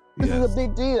huge. This is a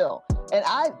big deal. And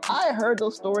I heard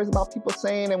those stories about people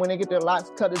saying that when they get their locks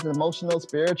cut, it's emotional,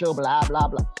 spiritual, blah, blah,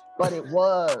 blah. But it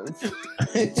was.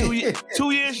 2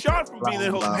 years short from being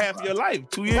half your life.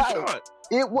 2 years short.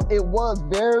 It was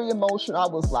very emotional. I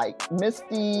was like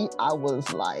misty. I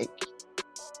was like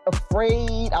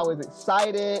afraid. I was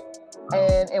excited.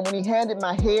 And when he handed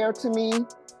my hair to me,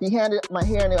 he handed my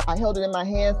hair and I held it in my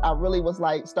hands. I really was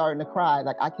like starting to cry.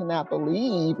 Like, I cannot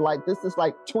believe, like, this is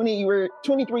like 23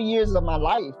 years of my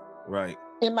life. Right.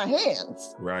 In my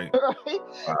hands. Right. Right.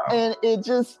 Wow. And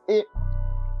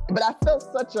but I felt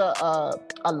such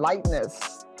a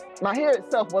lightness. My hair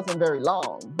itself wasn't very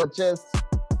long, but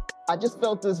I just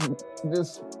felt this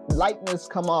lightness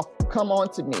come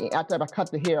onto me after I cut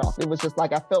the hair off. It was just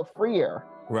like I felt freer.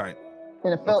 Right.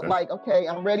 And it felt like, okay,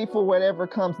 I'm ready for whatever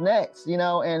comes next, and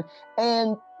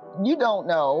you don't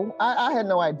know. I had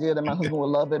no idea that my husband would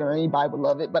love it or anybody would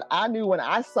love it, but I knew when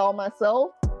I saw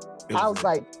myself, I was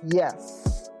like,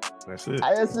 yes. That's it.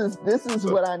 This is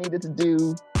what I needed to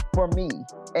do for me.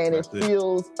 And it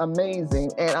feels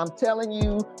amazing. And I'm telling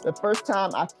you, the first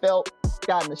time I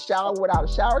got in the shower without a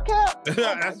shower cap.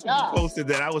 That's when you posted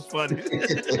that. That was funny.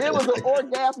 It was an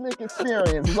orgasmic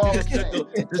experience.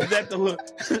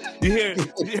 You hear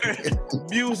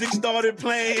music started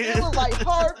playing. It was like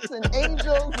harps and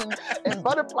angels and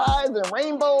butterflies and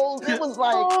rainbows. It was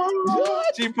like,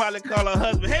 what? She probably called her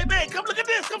husband, hey man, come look at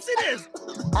this, come see this.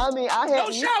 I mean,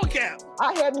 no shower cap.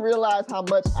 I hadn't realized how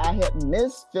much I had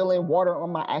missed feeling water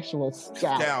on my actual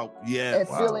scalp. Yeah. And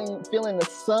feeling the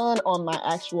sun on my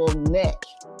actual neck.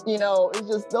 It's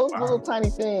just those little tiny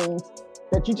things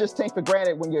that you just take for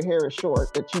granted when your hair is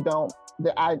short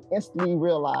that I instantly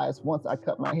realized once I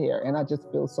cut my hair, and I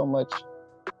just feel so much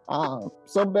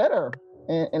so better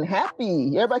and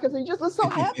happy. Everybody can say, you just look so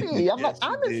happy. I'm like,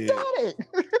 I'm ecstatic.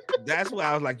 That's why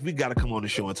I was like, we got to come on the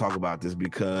show and talk about this,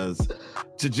 because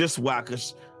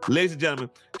because ladies and gentlemen,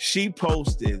 she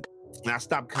posted, and I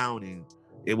stopped counting.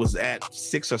 It was at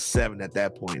 6 or 7 at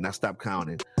that point, and I stopped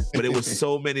counting. But it was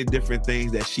so many different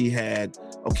things that she had.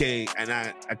 Okay, and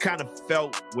I kind of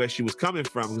felt where she was coming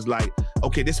from. It was like,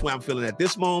 okay, this is what I'm feeling at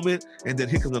this moment, and then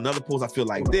here comes another pose. I feel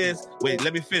like this. Wait,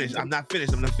 let me finish. I'm not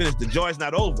finished. The joy's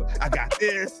not over. I got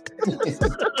this.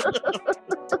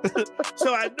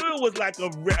 So I knew it was like a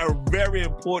very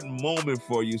important moment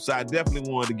for you. So I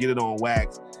definitely wanted to get it on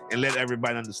wax and let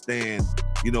everybody understand,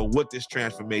 what this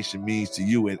transformation means to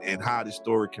you and how this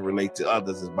story can relate to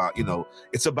others. Is about,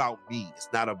 it's about me. It's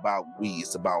not about we.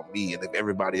 It's about me. And if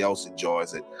everybody else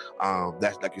enjoys it,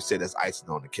 that's, like you said, that's icing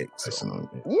on the cake. So.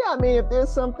 Yeah, I mean, if there's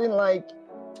something like,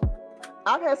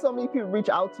 I've had so many people reach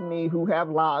out to me who have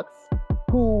locks,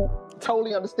 who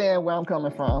totally understand where I'm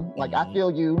coming from. Like, I feel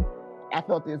you. I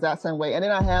felt the exact same way. And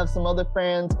then I have some other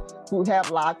friends who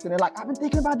have locks, and they're like, I've been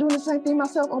thinking about doing the same thing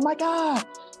myself. Oh my God,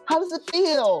 how does it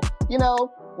feel?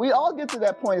 We all get to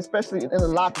that point, especially in the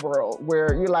lock world,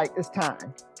 where you're like, it's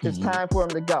time. It's time for them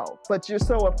to go. But you're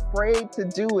so afraid to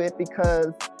do it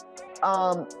because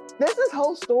there's this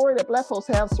whole story that Black folks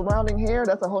have surrounding hair.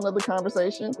 That's a whole nother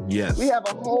conversation. Yes. We have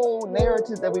a whole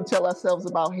narrative that we tell ourselves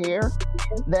about hair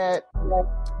that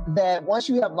once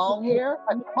you have long hair,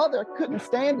 my mother couldn't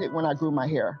stand it when I grew my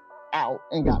hair out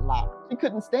and got locked. She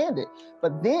couldn't stand it.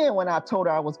 But then when I told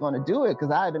her I was going to do it,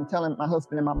 because I had been telling my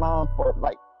husband and my mom for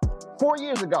like 4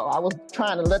 years ago, I was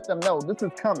trying to let them know this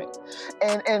is coming.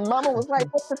 And Mama was like,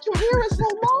 but your hair is so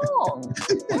long.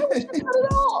 Why would you cut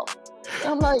it off?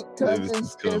 And I'm like, because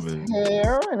it's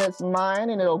hair and it's mine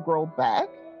and it'll grow back.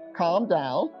 Calm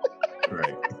down.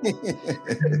 Right.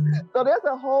 So there's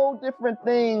a whole different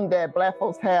thing that Black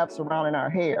folks have surrounding our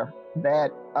hair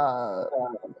that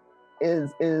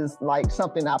is like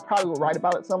something I probably will write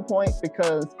about at some point,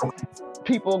 because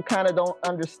people kind of don't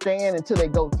understand until they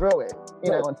go through it,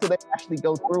 until they actually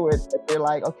go through it. They're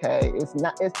like, okay, it's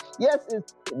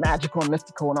magical and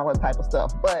mystical and all that type of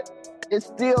stuff, but it's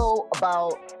still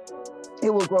about, it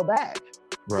will grow back.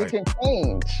 Right. It can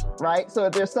change, right? So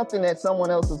if there's something that someone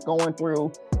else is going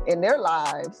through in their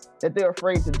lives that they're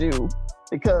afraid to do,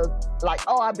 because like,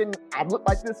 I've looked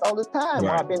like this all this time,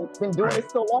 or I've been doing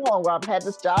this so long, or I've had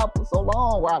this job for so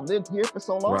long, or I've lived here for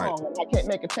so long, and I can't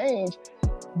make a change.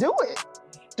 Do it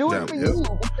for you,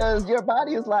 because your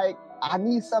body is like, I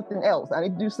need something else. I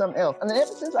need to do something else. And then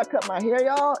ever since I cut my hair,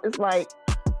 y'all, it's like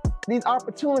these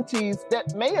opportunities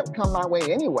that may have come my way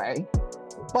anyway,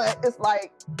 but it's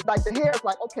like the hair is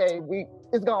like, okay,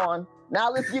 it's gone. Now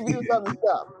let's give you this other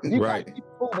stuff. You got to keep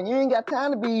moving. You ain't got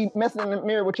time to be messing in the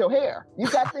mirror with your hair. You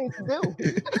got things to do.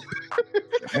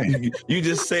 You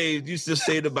just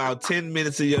saved about 10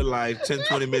 minutes of your life, 10,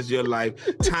 20 minutes of your life,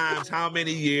 times how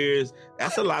many years.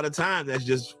 That's a lot of time that's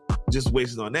just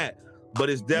wasted on that. But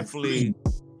it's definitely,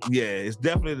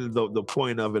 the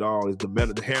point of it all is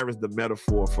the hair is the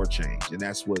metaphor for change. And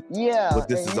that's what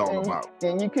this is all about.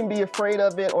 And you can be afraid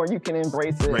of it, or you can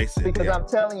embrace it. Because I'm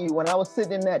telling you, when I was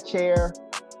sitting in that chair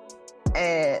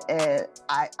and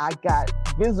I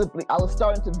was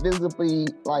starting to visibly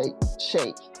like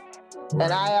shake. Right.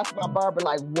 And I asked my barber,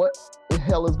 like, what the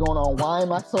hell is going on? Why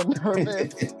am I so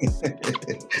nervous?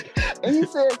 And he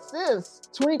said, sis,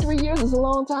 23 years is a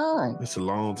long time. It's a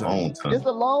long time. It's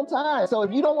a long time. So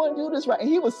if you don't want to do this right, and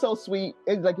he was so sweet.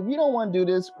 It's like, if you don't want to do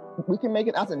this, we can make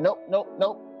it. I said, nope.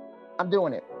 I'm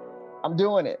doing it.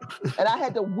 And I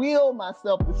had to will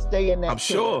myself to stay in that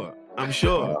chair. I'm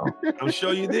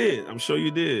sure you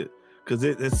did. Because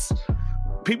it's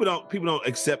people don't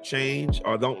accept change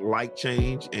or don't like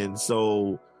change, and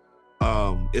so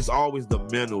it's always the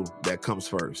mental that comes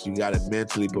first. You got to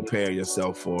mentally prepare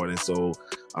yourself for it, and so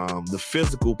the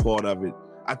physical part of it,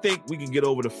 I think we can get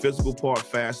over the physical part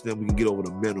faster than we can get over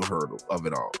the mental hurdle of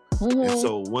it all. Mm-hmm. And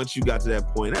so once you got to that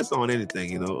point, that's on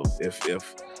anything,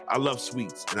 If I love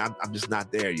sweets, and I'm just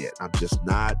not there yet. I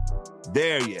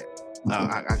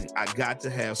got to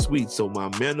have sweets, so my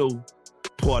mental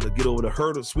part to get over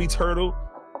the sweets hurdle,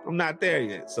 I'm not there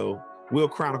yet. So we'll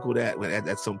chronicle that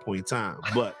at some point in time.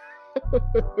 But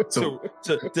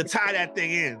to tie that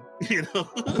thing in,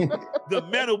 the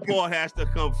mental part has to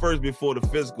come first before the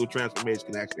physical transformation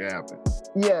can actually happen.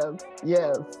 Yes.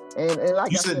 And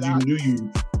like you said,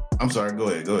 I'm sorry, go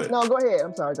ahead. No, go ahead.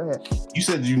 I'm sorry, go ahead. You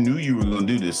said you knew you were going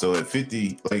to do this. So at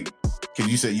 50, because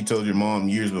you said you told your mom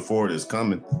years before this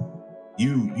coming,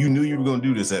 you knew you were going to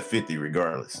do this at 50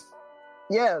 regardless.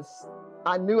 Yes,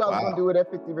 I knew I was going to do it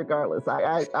at 50 regardless.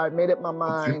 I made up my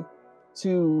mind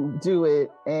to do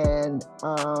it, and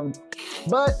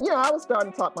but I was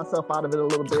starting to talk myself out of it a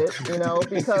little bit,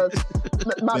 because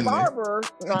my barber,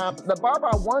 the barber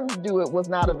I wanted to do it was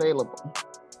not available.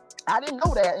 I didn't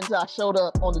know that until I showed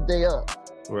up on the day of.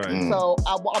 Right. So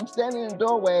I'm standing in the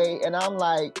doorway, and I'm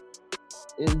like,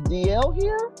 is DL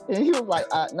here? And he was like,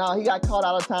 no, he got called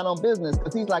out of town on business,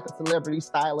 because he's like a celebrity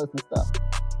stylist and stuff.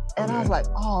 And I was like,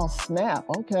 oh, snap.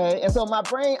 Okay. And so my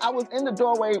brain, I was in the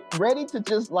doorway ready to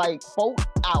just like bolt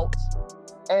out.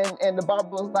 And the barber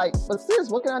was like, but sis,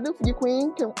 what can I do for you,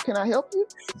 queen? Can I help you?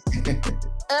 And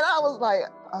I was like,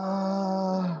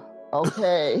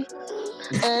 okay.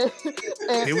 And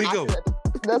here we go. Said,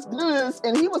 let's do this.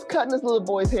 And he was cutting his little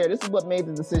boy's hair. This is what made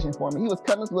the decision for me. He was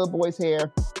cutting his little boy's hair.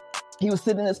 He was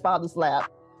sitting in his father's lap.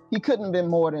 He couldn't have been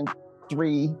more than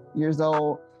 3 years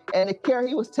old. And the care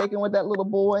he was taking with that little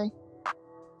boy,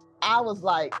 I was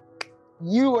like,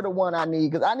 you are the one I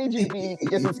need, because I need you to be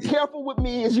just as careful with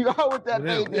me as you are with that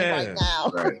baby right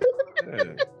now. Right.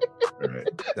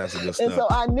 That's a good stuff. And so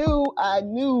I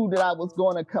knew that I was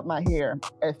going to cut my hair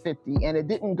at 50, and it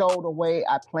didn't go the way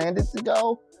I planned it to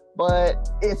go,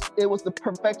 but it was the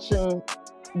perfection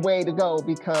way to go,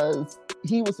 because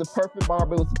he was the perfect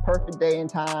barber. It was the perfect day and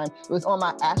time. It was on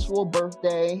my actual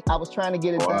birthday. I was trying to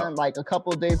get it done like a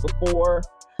couple of days before,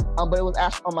 but it was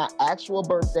actually on my actual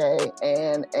birthday,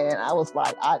 and I was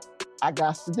like, I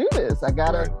got to do this. I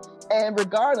gotta. Right. And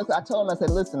regardless, I told him, I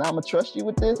said, listen, I'm gonna trust you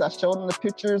with this. I showed him the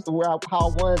pictures of how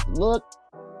I wanted to look.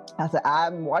 I said,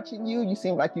 I'm watching you. You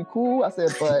seem like you cool. I said,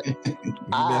 but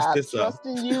I'm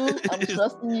trusting you. I'm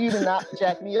trusting you to not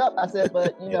jack me up. I said,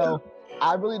 but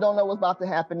I really don't know what's about to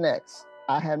happen next.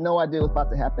 I have no idea what's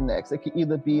about to happen next. It could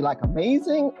either be like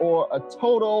amazing or a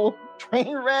total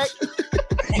train wreck.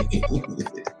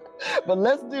 But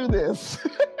let's do this.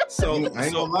 So I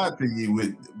ain't gonna lie to you,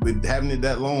 with having it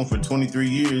that long for 23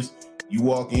 years, you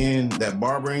walk in, that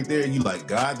barber ain't there, you like,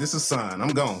 God, this is a sign, I'm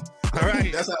gone. All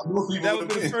right. That's how most people That would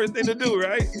be the first thing to do,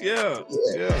 right? Yeah.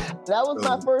 That was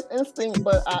my first instinct,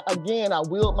 but I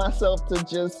willed myself to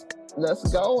just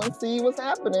let's go and see what's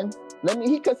happening.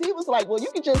 Because he was like, well, you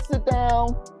can just sit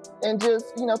down and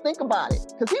just, think about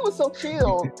it. Because he was so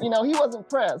chilled, he wasn't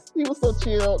pressed. He was so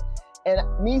chilled. And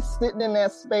me sitting in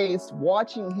that space,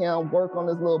 watching him work on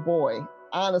this little boy,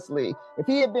 honestly, if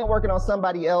he had been working on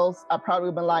somebody else, I probably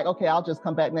would have been like, okay, I'll just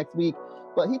come back next week.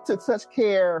 But he took such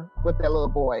care with that little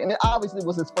boy. And it obviously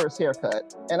was his first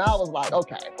haircut. And I was like,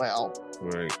 okay, well,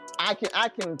 right. I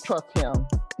can trust him.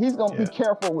 He's going to be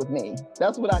careful with me.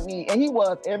 That's what I need. And he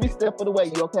was every step of the way.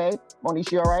 You okay?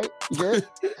 Monish, you all right? You good?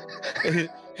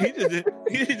 He just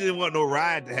didn't want no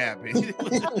ride to happen. He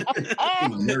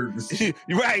was nervous.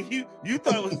 Right. You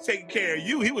thought it was taking care of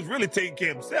you. He was really taking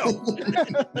care of himself.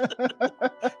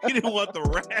 He didn't want the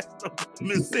rest of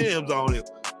Miss Sims on him.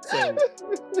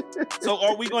 So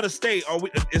are we going to stay?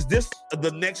 Is this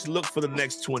the next look for the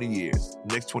next 20 years?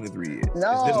 Next 23 years?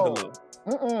 No. Is this the look?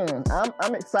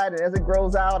 I'm excited. As it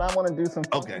grows out, I want to do some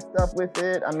funky stuff with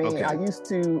it. I mean, I used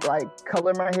to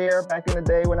color my hair back in the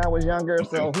day when I was younger.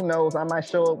 So who knows? I might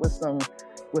show up with some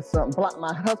blonde.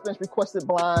 My husband's requested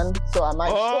blonde, so I might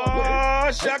show up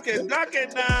with shuck it, duck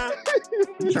it now.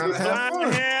 Trying to have Blonde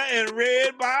fun. hair and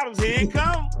red bottoms. Here it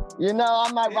come.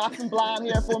 I might rock some blonde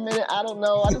hair for a minute. I don't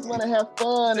know. I just want to have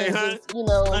fun and honey, just,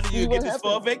 honey, see you what get this for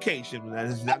a happens. vacation.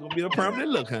 It's not going to be a permanent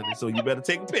look, honey. So you better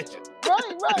take a picture.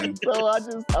 Right. So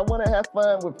I want to have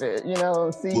fun with it,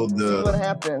 and see what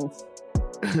happens.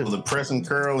 Will the press and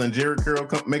curl and Jerry curl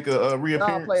make a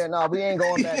reappearance? No, player, no, we ain't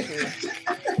going back there.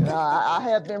 I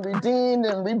have been redeemed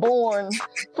and reborn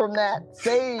from that,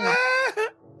 saved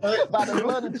by the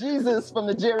blood of Jesus from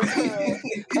the Jerry curl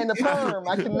and the perm.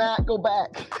 I cannot go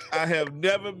back. I have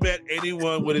never met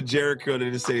anyone with a Jerry curl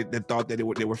that thought that they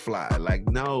were fly. Like,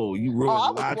 no, you ruined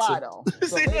I was lots fly of. though.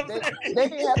 So See what I'm they saying?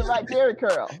 didn't have the right Jerry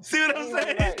curl. See what I'm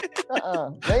saying?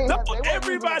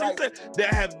 Everybody said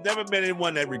that have never met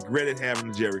anyone that regretted having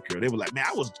a Jerry curl. They were like, man,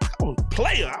 I was a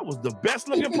player. I was the best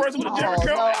looking person with a Jerry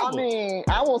curl. No, ever. I mean,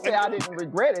 I won't say I didn't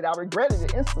regret it. I regretted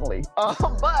it instantly.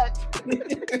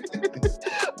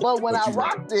 But when I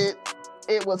rocked it,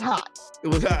 it was hot. It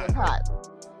was hot.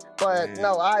 But man.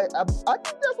 no, I think that's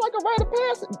like a rite of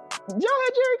passage. Y'all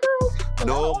had Jerry curls?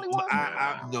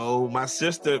 No, my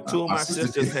sister, two of my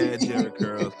sisters had Jerry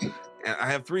curls. And I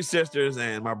have 3 sisters,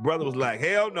 and my brother was like,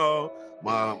 hell no.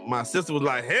 My sister was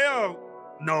like, hell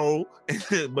no.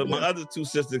 But my other 2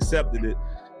 sisters accepted it.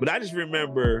 But I just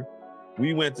remember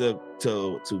we went to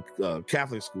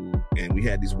Catholic school, and we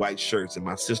had these white shirts, and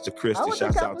my sister Christy,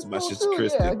 shouts out to my sister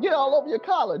Christy. Yeah, get all over your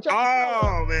college.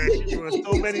 Oh man, she ruined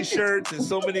so many shirts and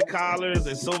so many collars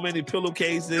and so many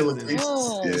pillowcases and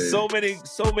so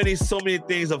many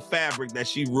things of fabric that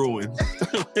she ruined.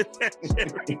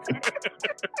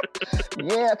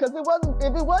 Yeah, because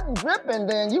if it wasn't dripping,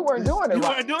 then you weren't doing it right. You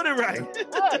weren't doing it right.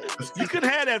 You couldn't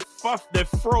have that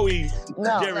froey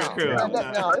Jerry curl.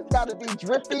 No, it's got to be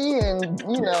drippy and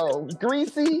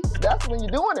greasy. That's when you're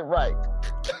doing it right.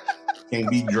 Can't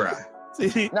be dry.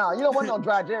 See, no, you don't want no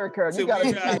dry Jerry curl. You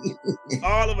gotta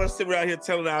all of us sitting around here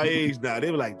telling our age now.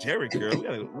 They were like, Jerry curl.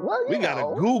 We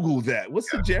gotta Google that. What's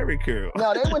the Jerry curl?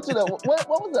 No, they went to the what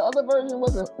was the other version?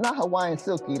 Was it not Hawaiian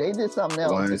Silky? They did something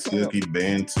else. Hawaiian Silky,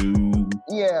 Bantu.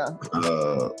 Yeah.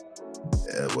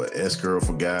 S curl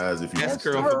for guys. If you S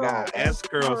curl for guys. S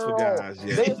curls for guys.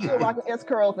 Yeah. They still rocking S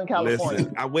curls in California.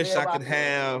 Listen, I wish I could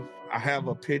have. I have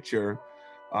a picture.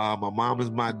 My mom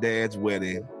and my dad's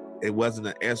wedding. It wasn't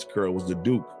an S curl. It was the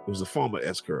Duke. It was a former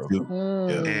S curl.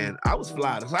 Mm. And I was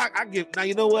fly. So I give. Now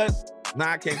you know what? Now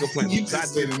I can't complain.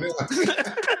 Because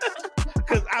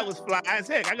I was fly as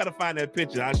heck. I gotta find that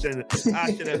picture. I'll share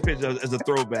that picture as a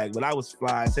throwback. But I was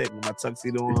fly as heck with my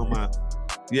tuxedo on.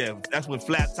 That's when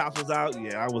flat tops was out.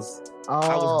 Yeah, I was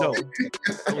dope.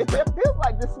 It feels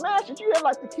like the Smash. Did you have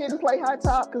like the kids play high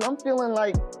top? Because I'm feeling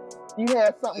like you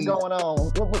had something going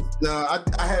on. No,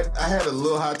 I had a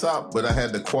little high top, but I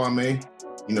had the Kwame.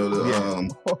 The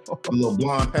little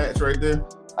blonde patch right there.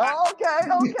 Oh, okay.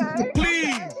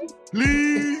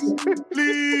 Please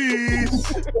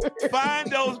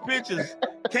find those pictures.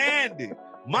 Candy,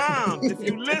 Mom, if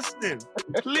you listening,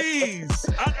 please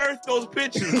unearth those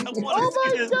pictures. I want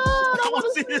to see this. God, I want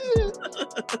to see it.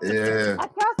 Yeah. I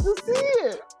got to see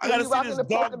it. I got to see this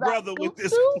dark brother with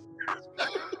this.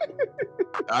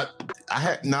 I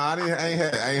ain't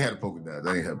had a polka dot.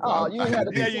 I ain't had. Oh, you had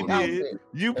a you did.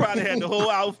 You probably had the whole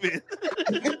outfit.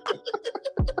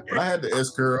 I had the S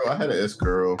curl. I had an S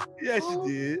curl. Yes, you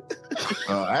did.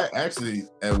 I actually,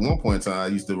 at one point in time, I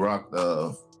used to rock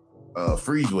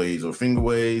freeze waves or finger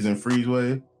waves and freeze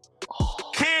wave.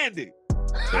 Candy.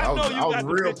 So I was got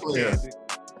real the player.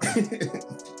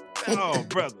 Oh,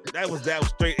 brother, that was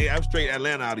straight. I'm straight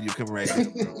Atlanta out of you coming right here.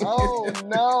 Bro. Oh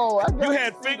no! You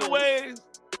had finger waves.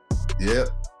 Yep.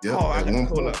 Oh, I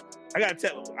gotta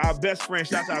tell our best friend.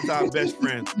 Shout out to our best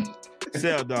friend,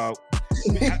 Cell Dog.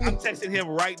 I'm texting him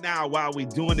right now while we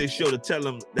doing this show to tell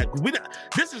him that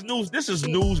this is news. This is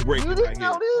news breaking. You didn't right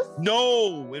know here. this?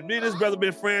 No, and me and this brother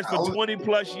been friends for 20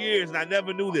 plus years, and I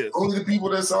never knew this. Only the people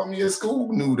that saw me at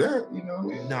school knew that, you know.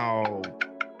 No.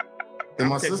 And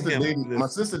my sister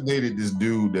dated this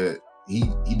dude that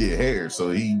he did hair,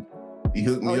 so he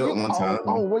hooked me up one time.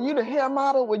 Oh, were you the hair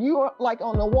model? Were you like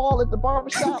on the wall at the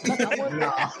barbershop? Like, I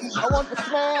want to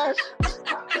smash.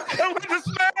 I want to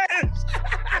smash.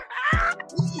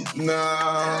 Nah.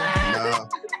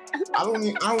 I don't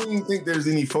even think there's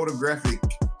any photographic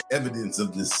evidence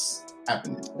of this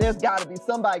happening. There's got to be.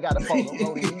 Somebody got a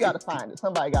photo. Brody. You got to find it.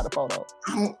 Somebody got a photo.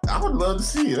 I would love to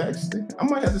see it, actually. I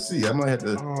might have to see it. I might have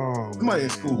to. Somebody in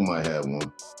school might have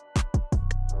one.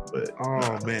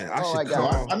 But man, I should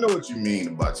call. I know what you mean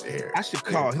about your hair. I should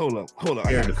call. Hold up.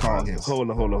 I gotta call him. Hold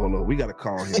on. We gotta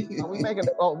call him. We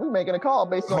making a call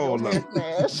based on your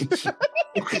hair smash.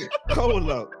 Hold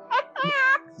up.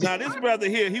 Now this brother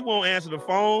here, he won't answer the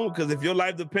phone because if your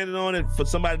life depended on it, for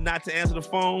somebody not to answer the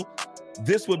phone,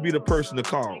 this would be the person to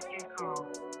call.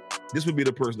 This would be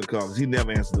the person to call because he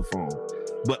never answered the phone.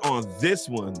 But on this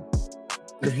one,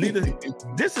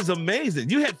 this is amazing.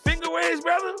 You had finger waves,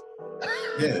 brother?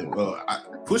 Yeah, well,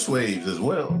 push waves as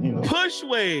well. You know. Push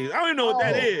waves. I don't even know what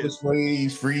that is. Push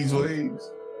waves, freeze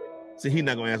waves. See, he's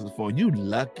not gonna answer the phone. You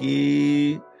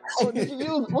lucky. Oh, did you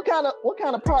use what kind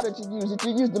of product you use? Did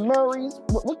you use the Murray's?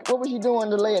 What was you doing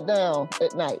to lay it down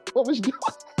at night? What was you doing?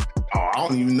 Oh, I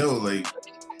don't even know. Like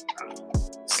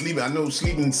sleeping. I know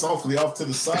sleeping softly off to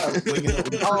the side.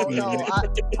 Oh no!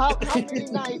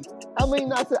 How many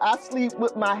nights I sleep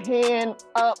with my hand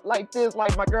up like this,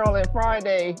 like my girl in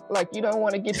Friday? Like you don't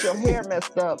want to get your hair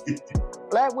messed up.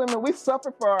 Black women, we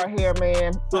suffer for our hair,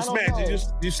 man. So Smash,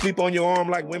 you sleep on your arm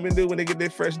like women do when they get their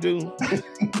fresh do?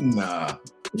 Nah.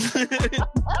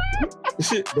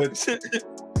 But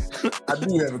I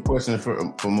do have a question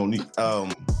for Monique.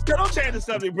 Don't change the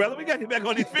subject, brother. We got to get back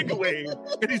on these finger waves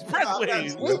and these press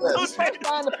waves. Let's find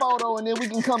the photo and then we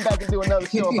can come back and do another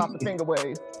show about the finger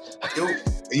waves.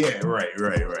 Yeah, right.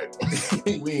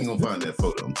 We ain't gonna find that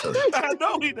photo, I'm telling you. I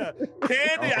know we not.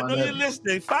 Candy, I know you're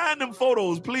listening. Find them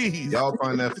photos, please. Y'all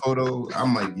find that photo, I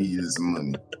might give you some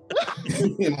money.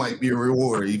 It might be a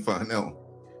reward you find out.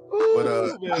 But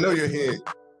I know your head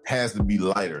has to be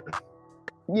lighter.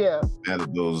 Yeah. Out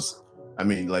of those, I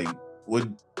mean, like,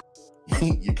 would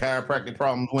your chiropractic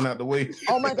problems went out the way?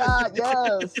 Oh my God,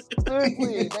 yes.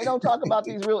 Seriously, they don't talk about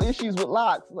these real issues with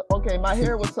locks. Okay, my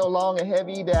hair was so long and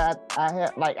heavy that I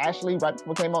had, like, actually, right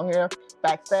before I came on here,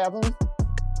 back spasms.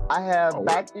 I have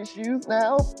back issues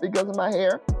now because of my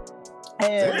hair.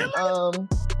 And,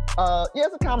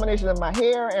 it's a combination of my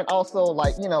hair and also,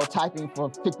 like, typing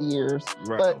for 50 years.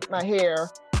 Right. But my hair,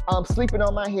 sleeping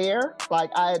on my hair,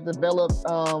 like I had developed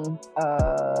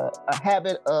a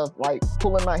habit of like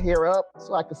pulling my hair up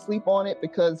so I could sleep on it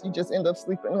because you just end up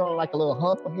sleeping on like a little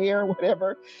hump of hair or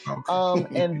whatever. Okay.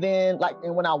 And then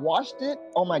and when I washed it,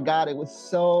 oh my God, it was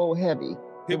so heavy.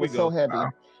 It was so heavy.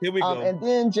 Here we go. And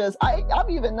then I've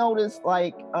even noticed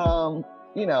like,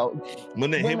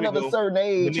 Monet, women of a certain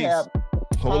age have.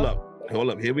 Hold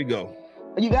up. Here we go.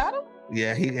 You got him?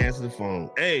 Yeah, he answered the phone.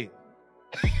 Hey.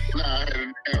 Nah, I had to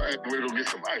wait to get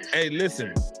some ice. Hey,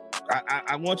 listen.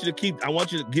 I want you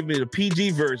to give me the PG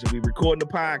version. We recording the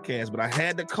podcast, but I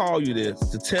had to call you this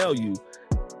to tell you.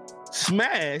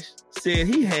 Smash said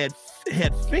he had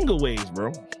finger waves,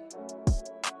 bro.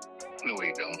 No,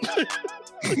 he don't.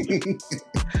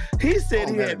 He said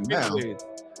he had finger waves.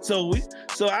 So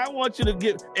I want you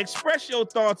to express your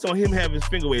thoughts on him having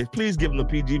finger waves. Please give him the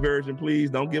PG version, please.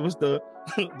 Don't give us the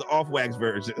off wax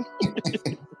version.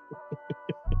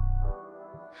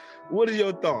 What are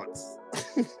your thoughts?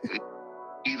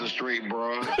 He's a straight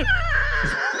broad.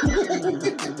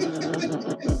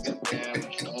 Damn,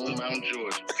 Stone Mountain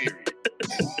George, period.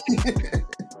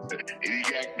 He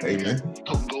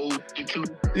got gold too.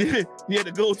 You had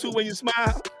to go to when you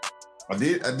smile. I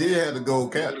did have the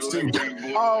gold caps too.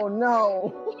 Oh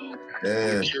no!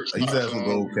 Yeah, I used to have some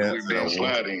gold caps.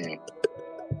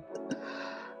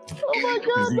 Oh my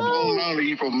God, no!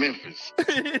 He's from Memphis.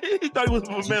 He thought he was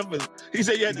from Memphis. He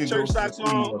said you had the church socks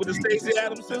on with the Stacey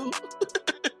Adams suit.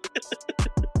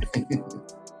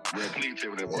 Yeah, please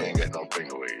tell me that boy ain't got no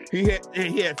finger waves.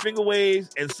 He had finger waves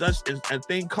and such a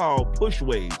thing called push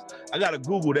waves. I gotta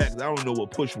Google that because I don't know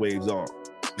what push waves are.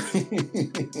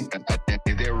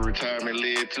 Is that what retirement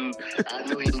led to? I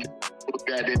know he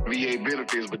got that VA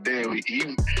benefits, but damn,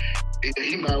 he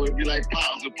might well be like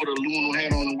Pops and put a Luna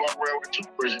hat on and walk around with a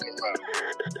toothbrush in his mouth.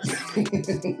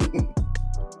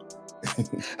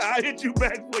 I'll hit you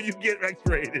back before you get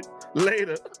X-rated.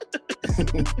 Later.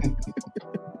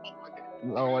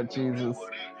 Lord Jesus.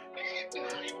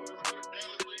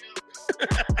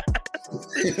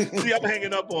 See, I'm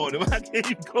hanging up on him. I can't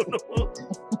even go no more.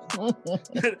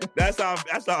 That's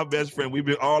our best friend.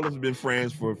 All of us been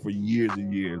friends for years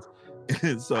and years.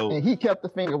 And so and he kept the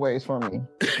finger waves from me.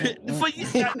 for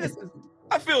years.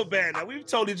 I feel bad now. We've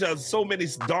told each other so many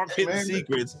dark hidden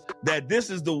secrets that this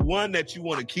is the one that you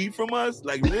want to keep from us.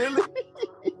 Like really,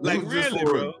 like really,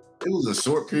 bro. It was a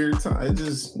short period of time. It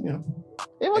just,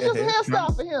 it was just a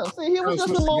hairstyle for him. See, it was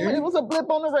just a moment. It was a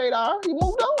blip on the radar. He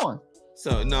moved on.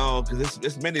 So no, because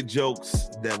there's many jokes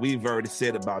that we've already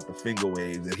said about the finger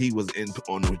waves that he was in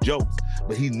on those jokes,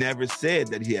 but he never said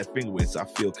that he had finger waves. So I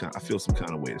feel some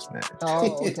kind of way to Smash.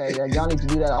 Oh, okay. Yeah, y'all need to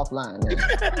do that offline.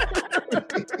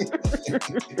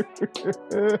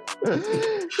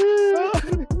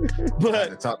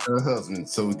 But talk to her husband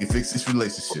so we can fix this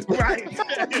relationship. Right.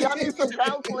 Y'all need some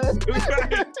counseling.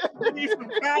 Right. We need some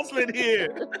counseling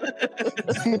here.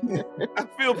 I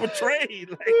feel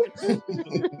betrayed.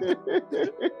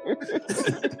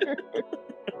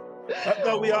 I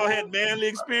thought we all had manly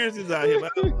experiences out here.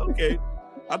 Okay.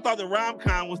 I thought the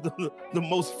rom-com was the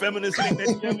most feminist thing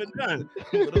that you ever done.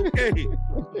 But okay.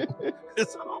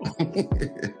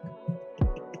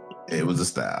 It was a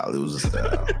style.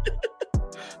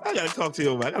 I gotta talk to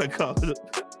you. I gotta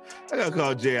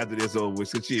call Jay after this over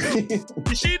with.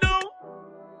 Did she know?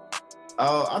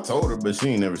 I told her, but she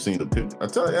ain't never seen the picture. I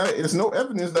tell you, there's no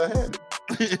evidence that I had it.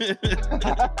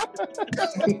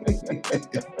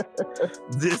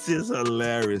 This is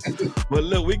hilarious. But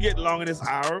look, we get along in this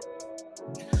hour.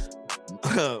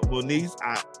 Moniece,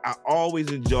 I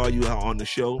always enjoy you on the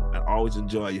show. I always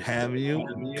enjoy having you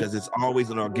because it's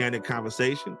always an organic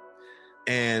conversation.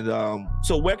 And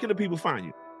so where can the people find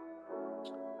you?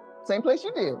 Same place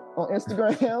you did, on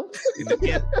Instagram.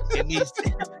 in these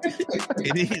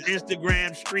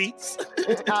Instagram streets.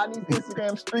 On these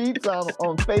Instagram streets.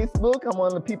 On Facebook. I'm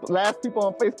one of the last people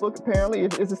on Facebook, apparently.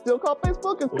 Is it still called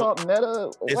Facebook? It's called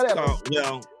Meta, whatever.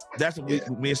 That's what me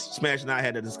and Smash and I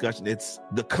had a discussion.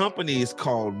 The company is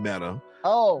called Meta.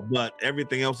 Oh. But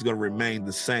everything else is going to remain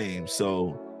the same.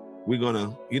 So we're going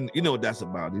to, you know what that's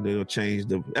about. They'll change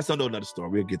that's another story.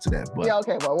 We'll get to that. But. Yeah,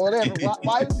 okay. Well, whatever.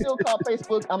 Why is it still called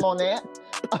Facebook? I'm on that.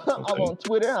 I'm on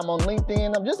Twitter. I'm on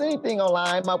LinkedIn. I'm just anything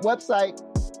online. My website,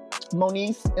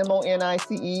 Moniece, MONICE,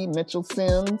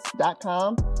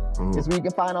 MitchellSims.com is where you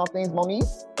can find all things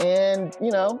Moniece. And,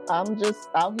 I'm just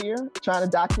out here trying to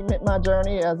document my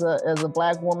journey as a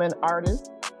Black woman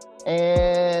artist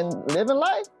and living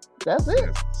life. That's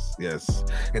it. Yes.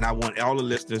 And I want all the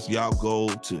listeners, y'all go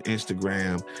to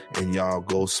Instagram and y'all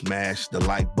go smash the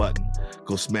like button,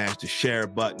 go smash the share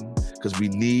button, because we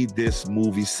need this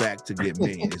movie sack to get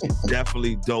made. It's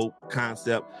definitely dope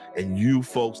concept, and you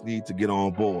folks need to get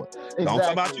on board. Exactly. Don't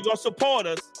talk about you gonna support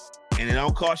us, and it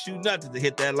don't cost you nothing to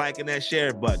hit that like and that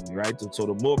share button, right? So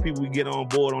the more people we get on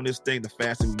board on this thing, the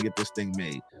faster we can get this thing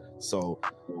made. So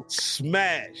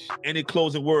Smash. Any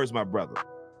closing words, my brother?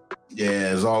 Yeah,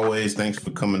 as always, thanks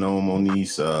for coming on,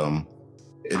 Moniece. I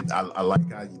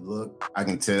like how you look. I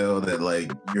can tell that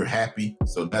like you're happy,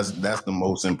 so that's the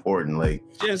most important. Like,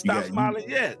 she hasn't stopped smiling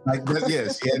yet. Like,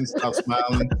 yes, she hadn't stopped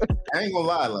smiling. I ain't gonna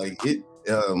lie, like it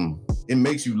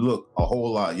makes you look a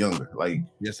whole lot younger. Like,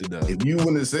 yes, it does. If you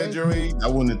wouldn't have said your age, I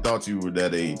wouldn't have thought you were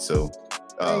that age. So,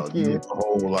 thank you. Look a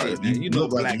whole lot. Hey, you know,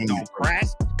 Black like don't crack.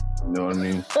 You know what I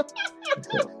mean?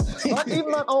 Even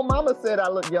my own mama said I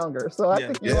look younger, so I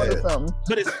think you're onto something.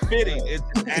 But it's fitting. It's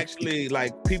actually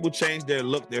like people change their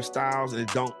look, their styles, and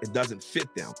it doesn't fit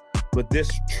them. But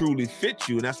this truly fits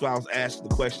you, and that's why I was asking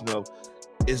the question of,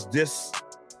 is this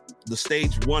the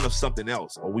stage one of something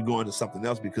else? Or are we going to something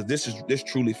else? Because this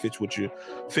truly fits your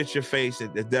face.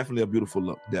 It's definitely a beautiful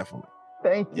look. Definitely.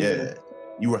 Thank you. Yeah.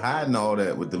 You were hiding all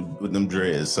that with them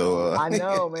dreads, so I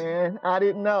know, man. I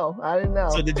didn't know.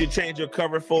 So did you change your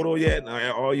cover photo yet?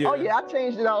 Oh yeah, I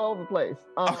changed it all over the place.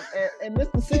 And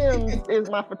Mr. Sims is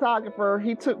my photographer.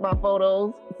 He took my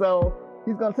photos, so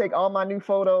he's gonna take all my new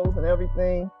photos and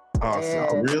everything.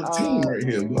 Awesome, a real team right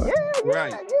here, boy.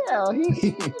 Yeah.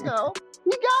 He got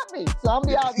me. So I'm gonna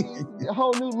be out a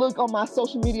whole new look on my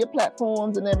social media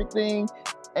platforms and everything.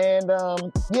 And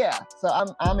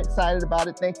so I'm excited about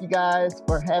it. Thank you guys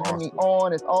for having me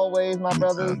on. As always, my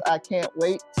brothers, I can't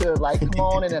wait to come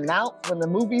on and announce when the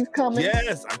movie's coming.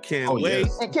 Yes, I can't wait.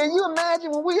 Yes. And can you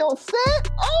imagine when we on set?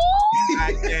 Oh,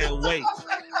 I can't wait.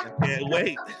 I can't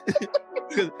wait.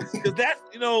 Because that's,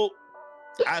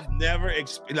 I've never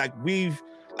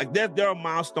there are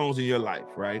milestones in your life,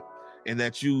 right? And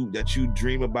that you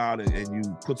dream about and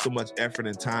you put so much effort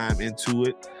and time into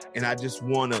it. And I just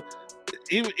want to,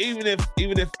 even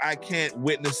if I can't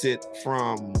witness it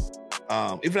from,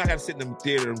 even if I got to sit in the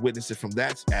theater and witness it from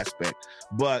that aspect,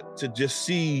 but to just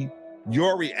see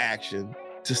your reaction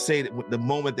to say that the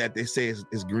moment that they say is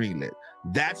greenlit,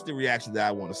 that's the reaction that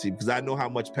I want to see, because I know how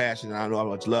much passion and I know how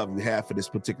much love you have for this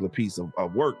particular piece of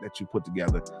work that you put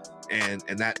together. And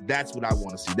that's what I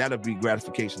want to see. That'll be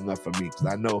gratification enough for me, because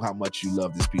I know how much you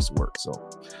love this piece of work. So,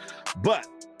 but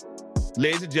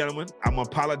ladies and gentlemen, I'm gonna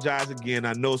apologize again.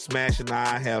 I know Smash and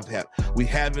I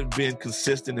haven't been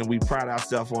consistent, and we pride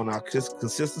ourselves on our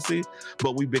consistency,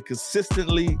 but we've been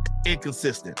consistently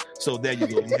inconsistent. So there you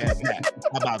go. You have that.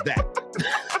 How about that?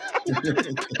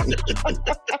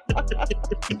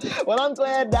 Well, I'm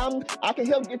glad I can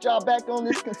help get y'all back on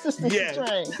this consistency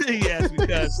train. Yes,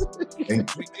 because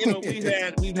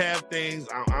we've had things.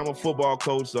 I'm a football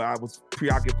coach, so I was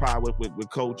preoccupied with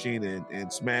coaching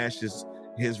and Smash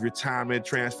his retirement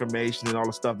transformation and all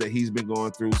the stuff that he's been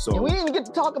going through. So and we didn't get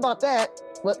to talk about that.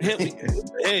 But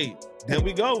hey, there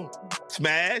we go.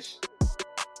 Smash.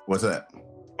 What's that?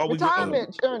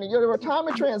 Retirement journey. Your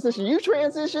retirement transition. You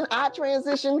transition. I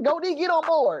transition. Go D, get on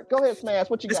board. Go ahead, Smash.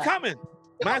 What you got? It's coming.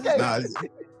 Mine's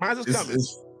is coming.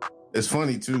 It's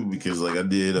funny too, because I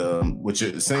did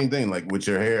same thing. Like with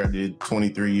your hair, I did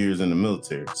 23 years in the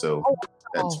military. So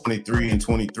that's 23 and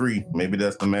 23. Maybe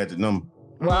that's the magic number.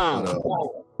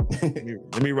 Wow.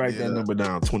 Let me write that number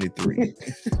down. 23.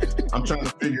 I'm trying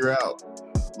to figure out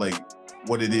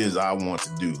what it is I want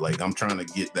to do. I'm trying to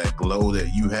get that glow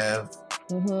that you have.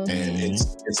 Mm-hmm. And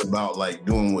it's about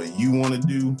doing what you want to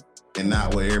do and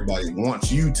not what everybody wants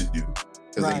you to do,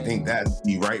 because they think that'd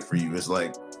be right for you. It's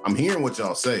I'm hearing what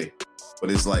y'all say,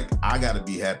 but it's I got to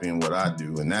be happy in what I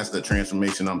do, and that's the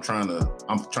transformation I'm trying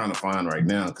to find right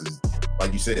now. Because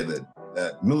like you said,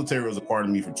 that military was a part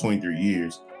of me for 23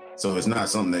 years, so it's not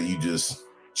something that you just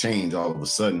change all of a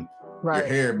sudden. Right. Your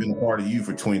hair been a part of you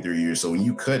for 23 years, so when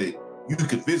you cut it, you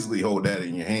could physically hold that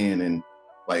in your hand and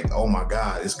oh my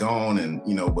God, it's gone. And,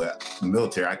 but the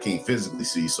military, I can't physically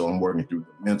see. So I'm working through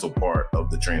the mental part of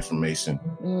the transformation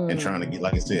and trying to get,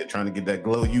 like I said, trying to get that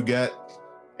glow you got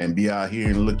and be out here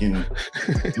and looking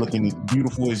as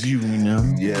beautiful as you,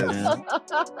 Yes.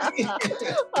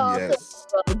 Yes.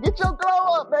 Get your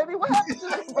glow up, baby. What happened to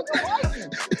you?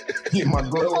 Get my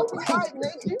glow up.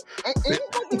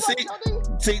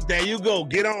 See, there you go.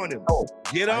 Get on him.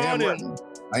 Get on him.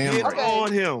 I am Get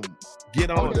on him. Get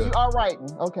on him. You are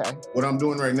writing. Okay. What I'm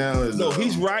doing right now is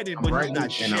he's writing, but he's not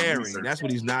sharing. That's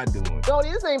what he's not doing. No,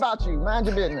 this ain't about you. Mind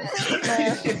your business.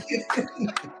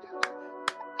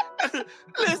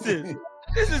 Listen,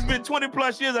 this has been 20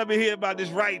 plus years I've been hearing about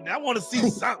this writing. I want to see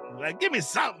something. Give me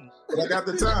something. But I got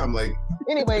the time.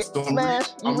 Anyway, so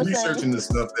I'm researching the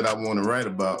stuff that I want to write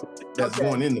about that's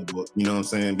going in the book. You know what I'm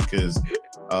saying? Because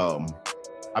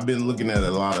I've been looking at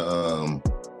a lot of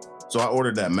so I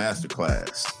ordered that master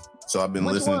class. So I've been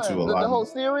listening to a lot. The whole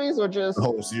series or just? The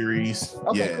whole series.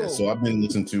 Okay, yeah. Cool. So I've been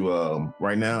listening to,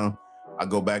 right now, I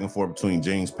go back and forth between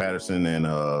James Patterson and,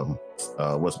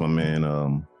 what's my man,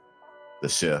 the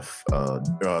chef,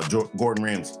 Gordon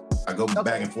Ramsay. I go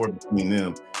back and forth between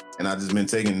them. And I've just been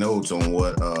taking notes on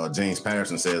what James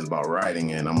Patterson says about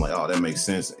writing. And I'm like, oh, that makes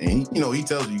sense. And, he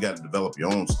tells you got to develop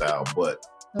your own style. But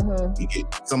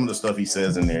some of the stuff he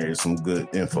says in there is some good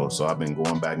info. So I've been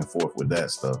going back and forth with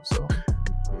that stuff. So...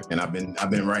 And I've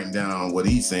been writing down what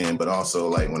he's saying, but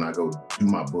also when I go do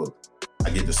my book, I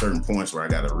get to certain points where I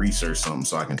got to research something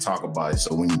so I can talk about it.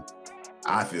 So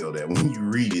I feel that when you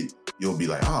read it, you'll be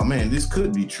like, oh man, this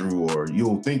could be true, or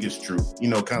you'll think it's true.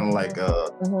 Kind of like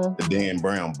the Dan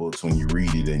Brown books when you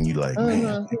read it and you like,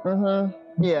 man,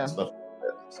 yeah. Stuff like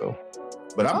that. So,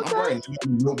 but I'm writing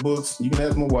notebooks. You can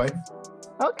ask my wife.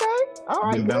 Okay, all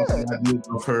right. I've been bouncing ideas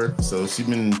off her, so she's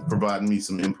been providing me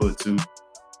some input too.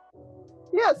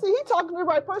 Yeah, see, he talking to the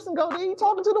right person, Goldie. He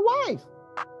talking to the wife.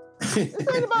 This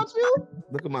ain't about you.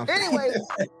 Look at my Anyway,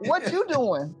 what you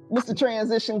doing? Mr.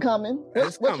 Transition coming.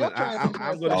 It's coming.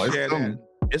 I'm going to share that.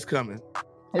 It's coming.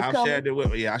 I shared it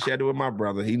with my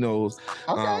brother. He knows.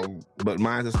 Okay. But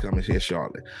mine is coming here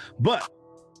shortly. But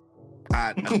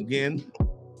again,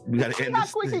 We got to end How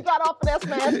this quick thing. he got off of that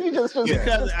smash? He just cut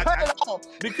it off.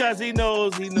 Because he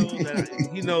knows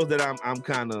that I'm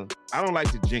kind of, I don't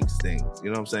like to jinx things.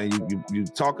 You know what I'm saying? You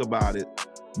talk about it,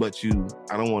 but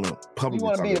I don't want to publicly. You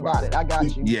want to be about it. I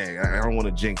got you. Yeah, I don't want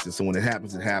to jinx it. So when it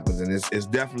happens, and it's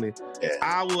definitely. Yeah.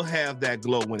 I will have that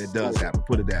glow when it does happen.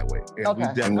 Put it that way. And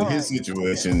okay. And with his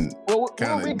situation, we'll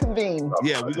reconvene.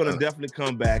 Yeah, we're gonna definitely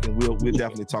come back and we'll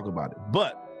definitely talk about it.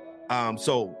 But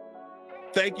so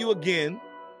thank you again.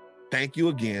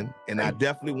 And I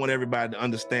definitely want everybody to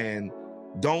understand.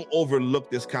 Don't overlook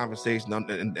this conversation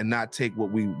and not take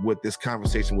what this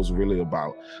conversation was really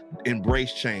about.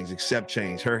 Embrace change, accept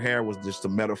change. Her hair was just a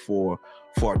metaphor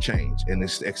for a change, and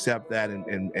accept that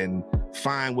and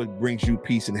find what brings you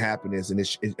peace and happiness,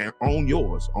 and own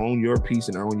your peace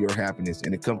and own your happiness,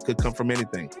 and it could come from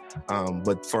anything.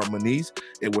 But for Manise,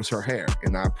 it was her hair,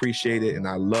 and I appreciate it, and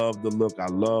I love the look. I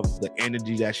love the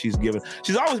energy that she's given.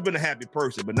 She's always been a happy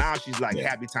person, but now she's like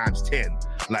happy times 10.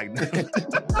 Like,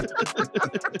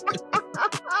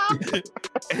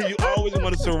 and you always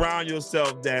want to surround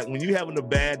yourself that when you're having a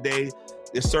bad day,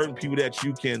 there's certain people that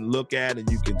you can look at and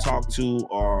you can talk to,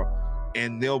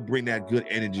 and they'll bring that good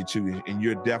energy to you. And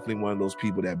you're definitely one of those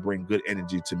people that bring good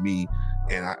energy to me.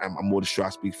 And I'm more than sure I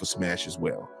speak for Smash as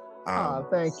well.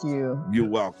 Thank you. You're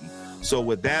welcome. So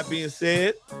with that being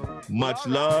said, much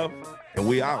love, and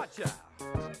we out.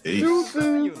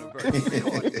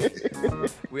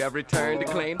 We have returned to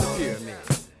claim the pyramid.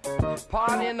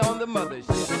 Partying on the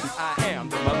mothership. I am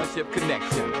the Mothership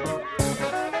Connection.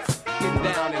 Getting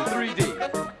down in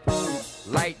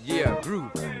 3D. Light year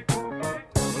groove.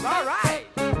 Well, all right.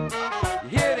 You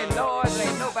hear the noise,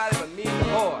 ain't nobody but me and the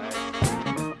boys.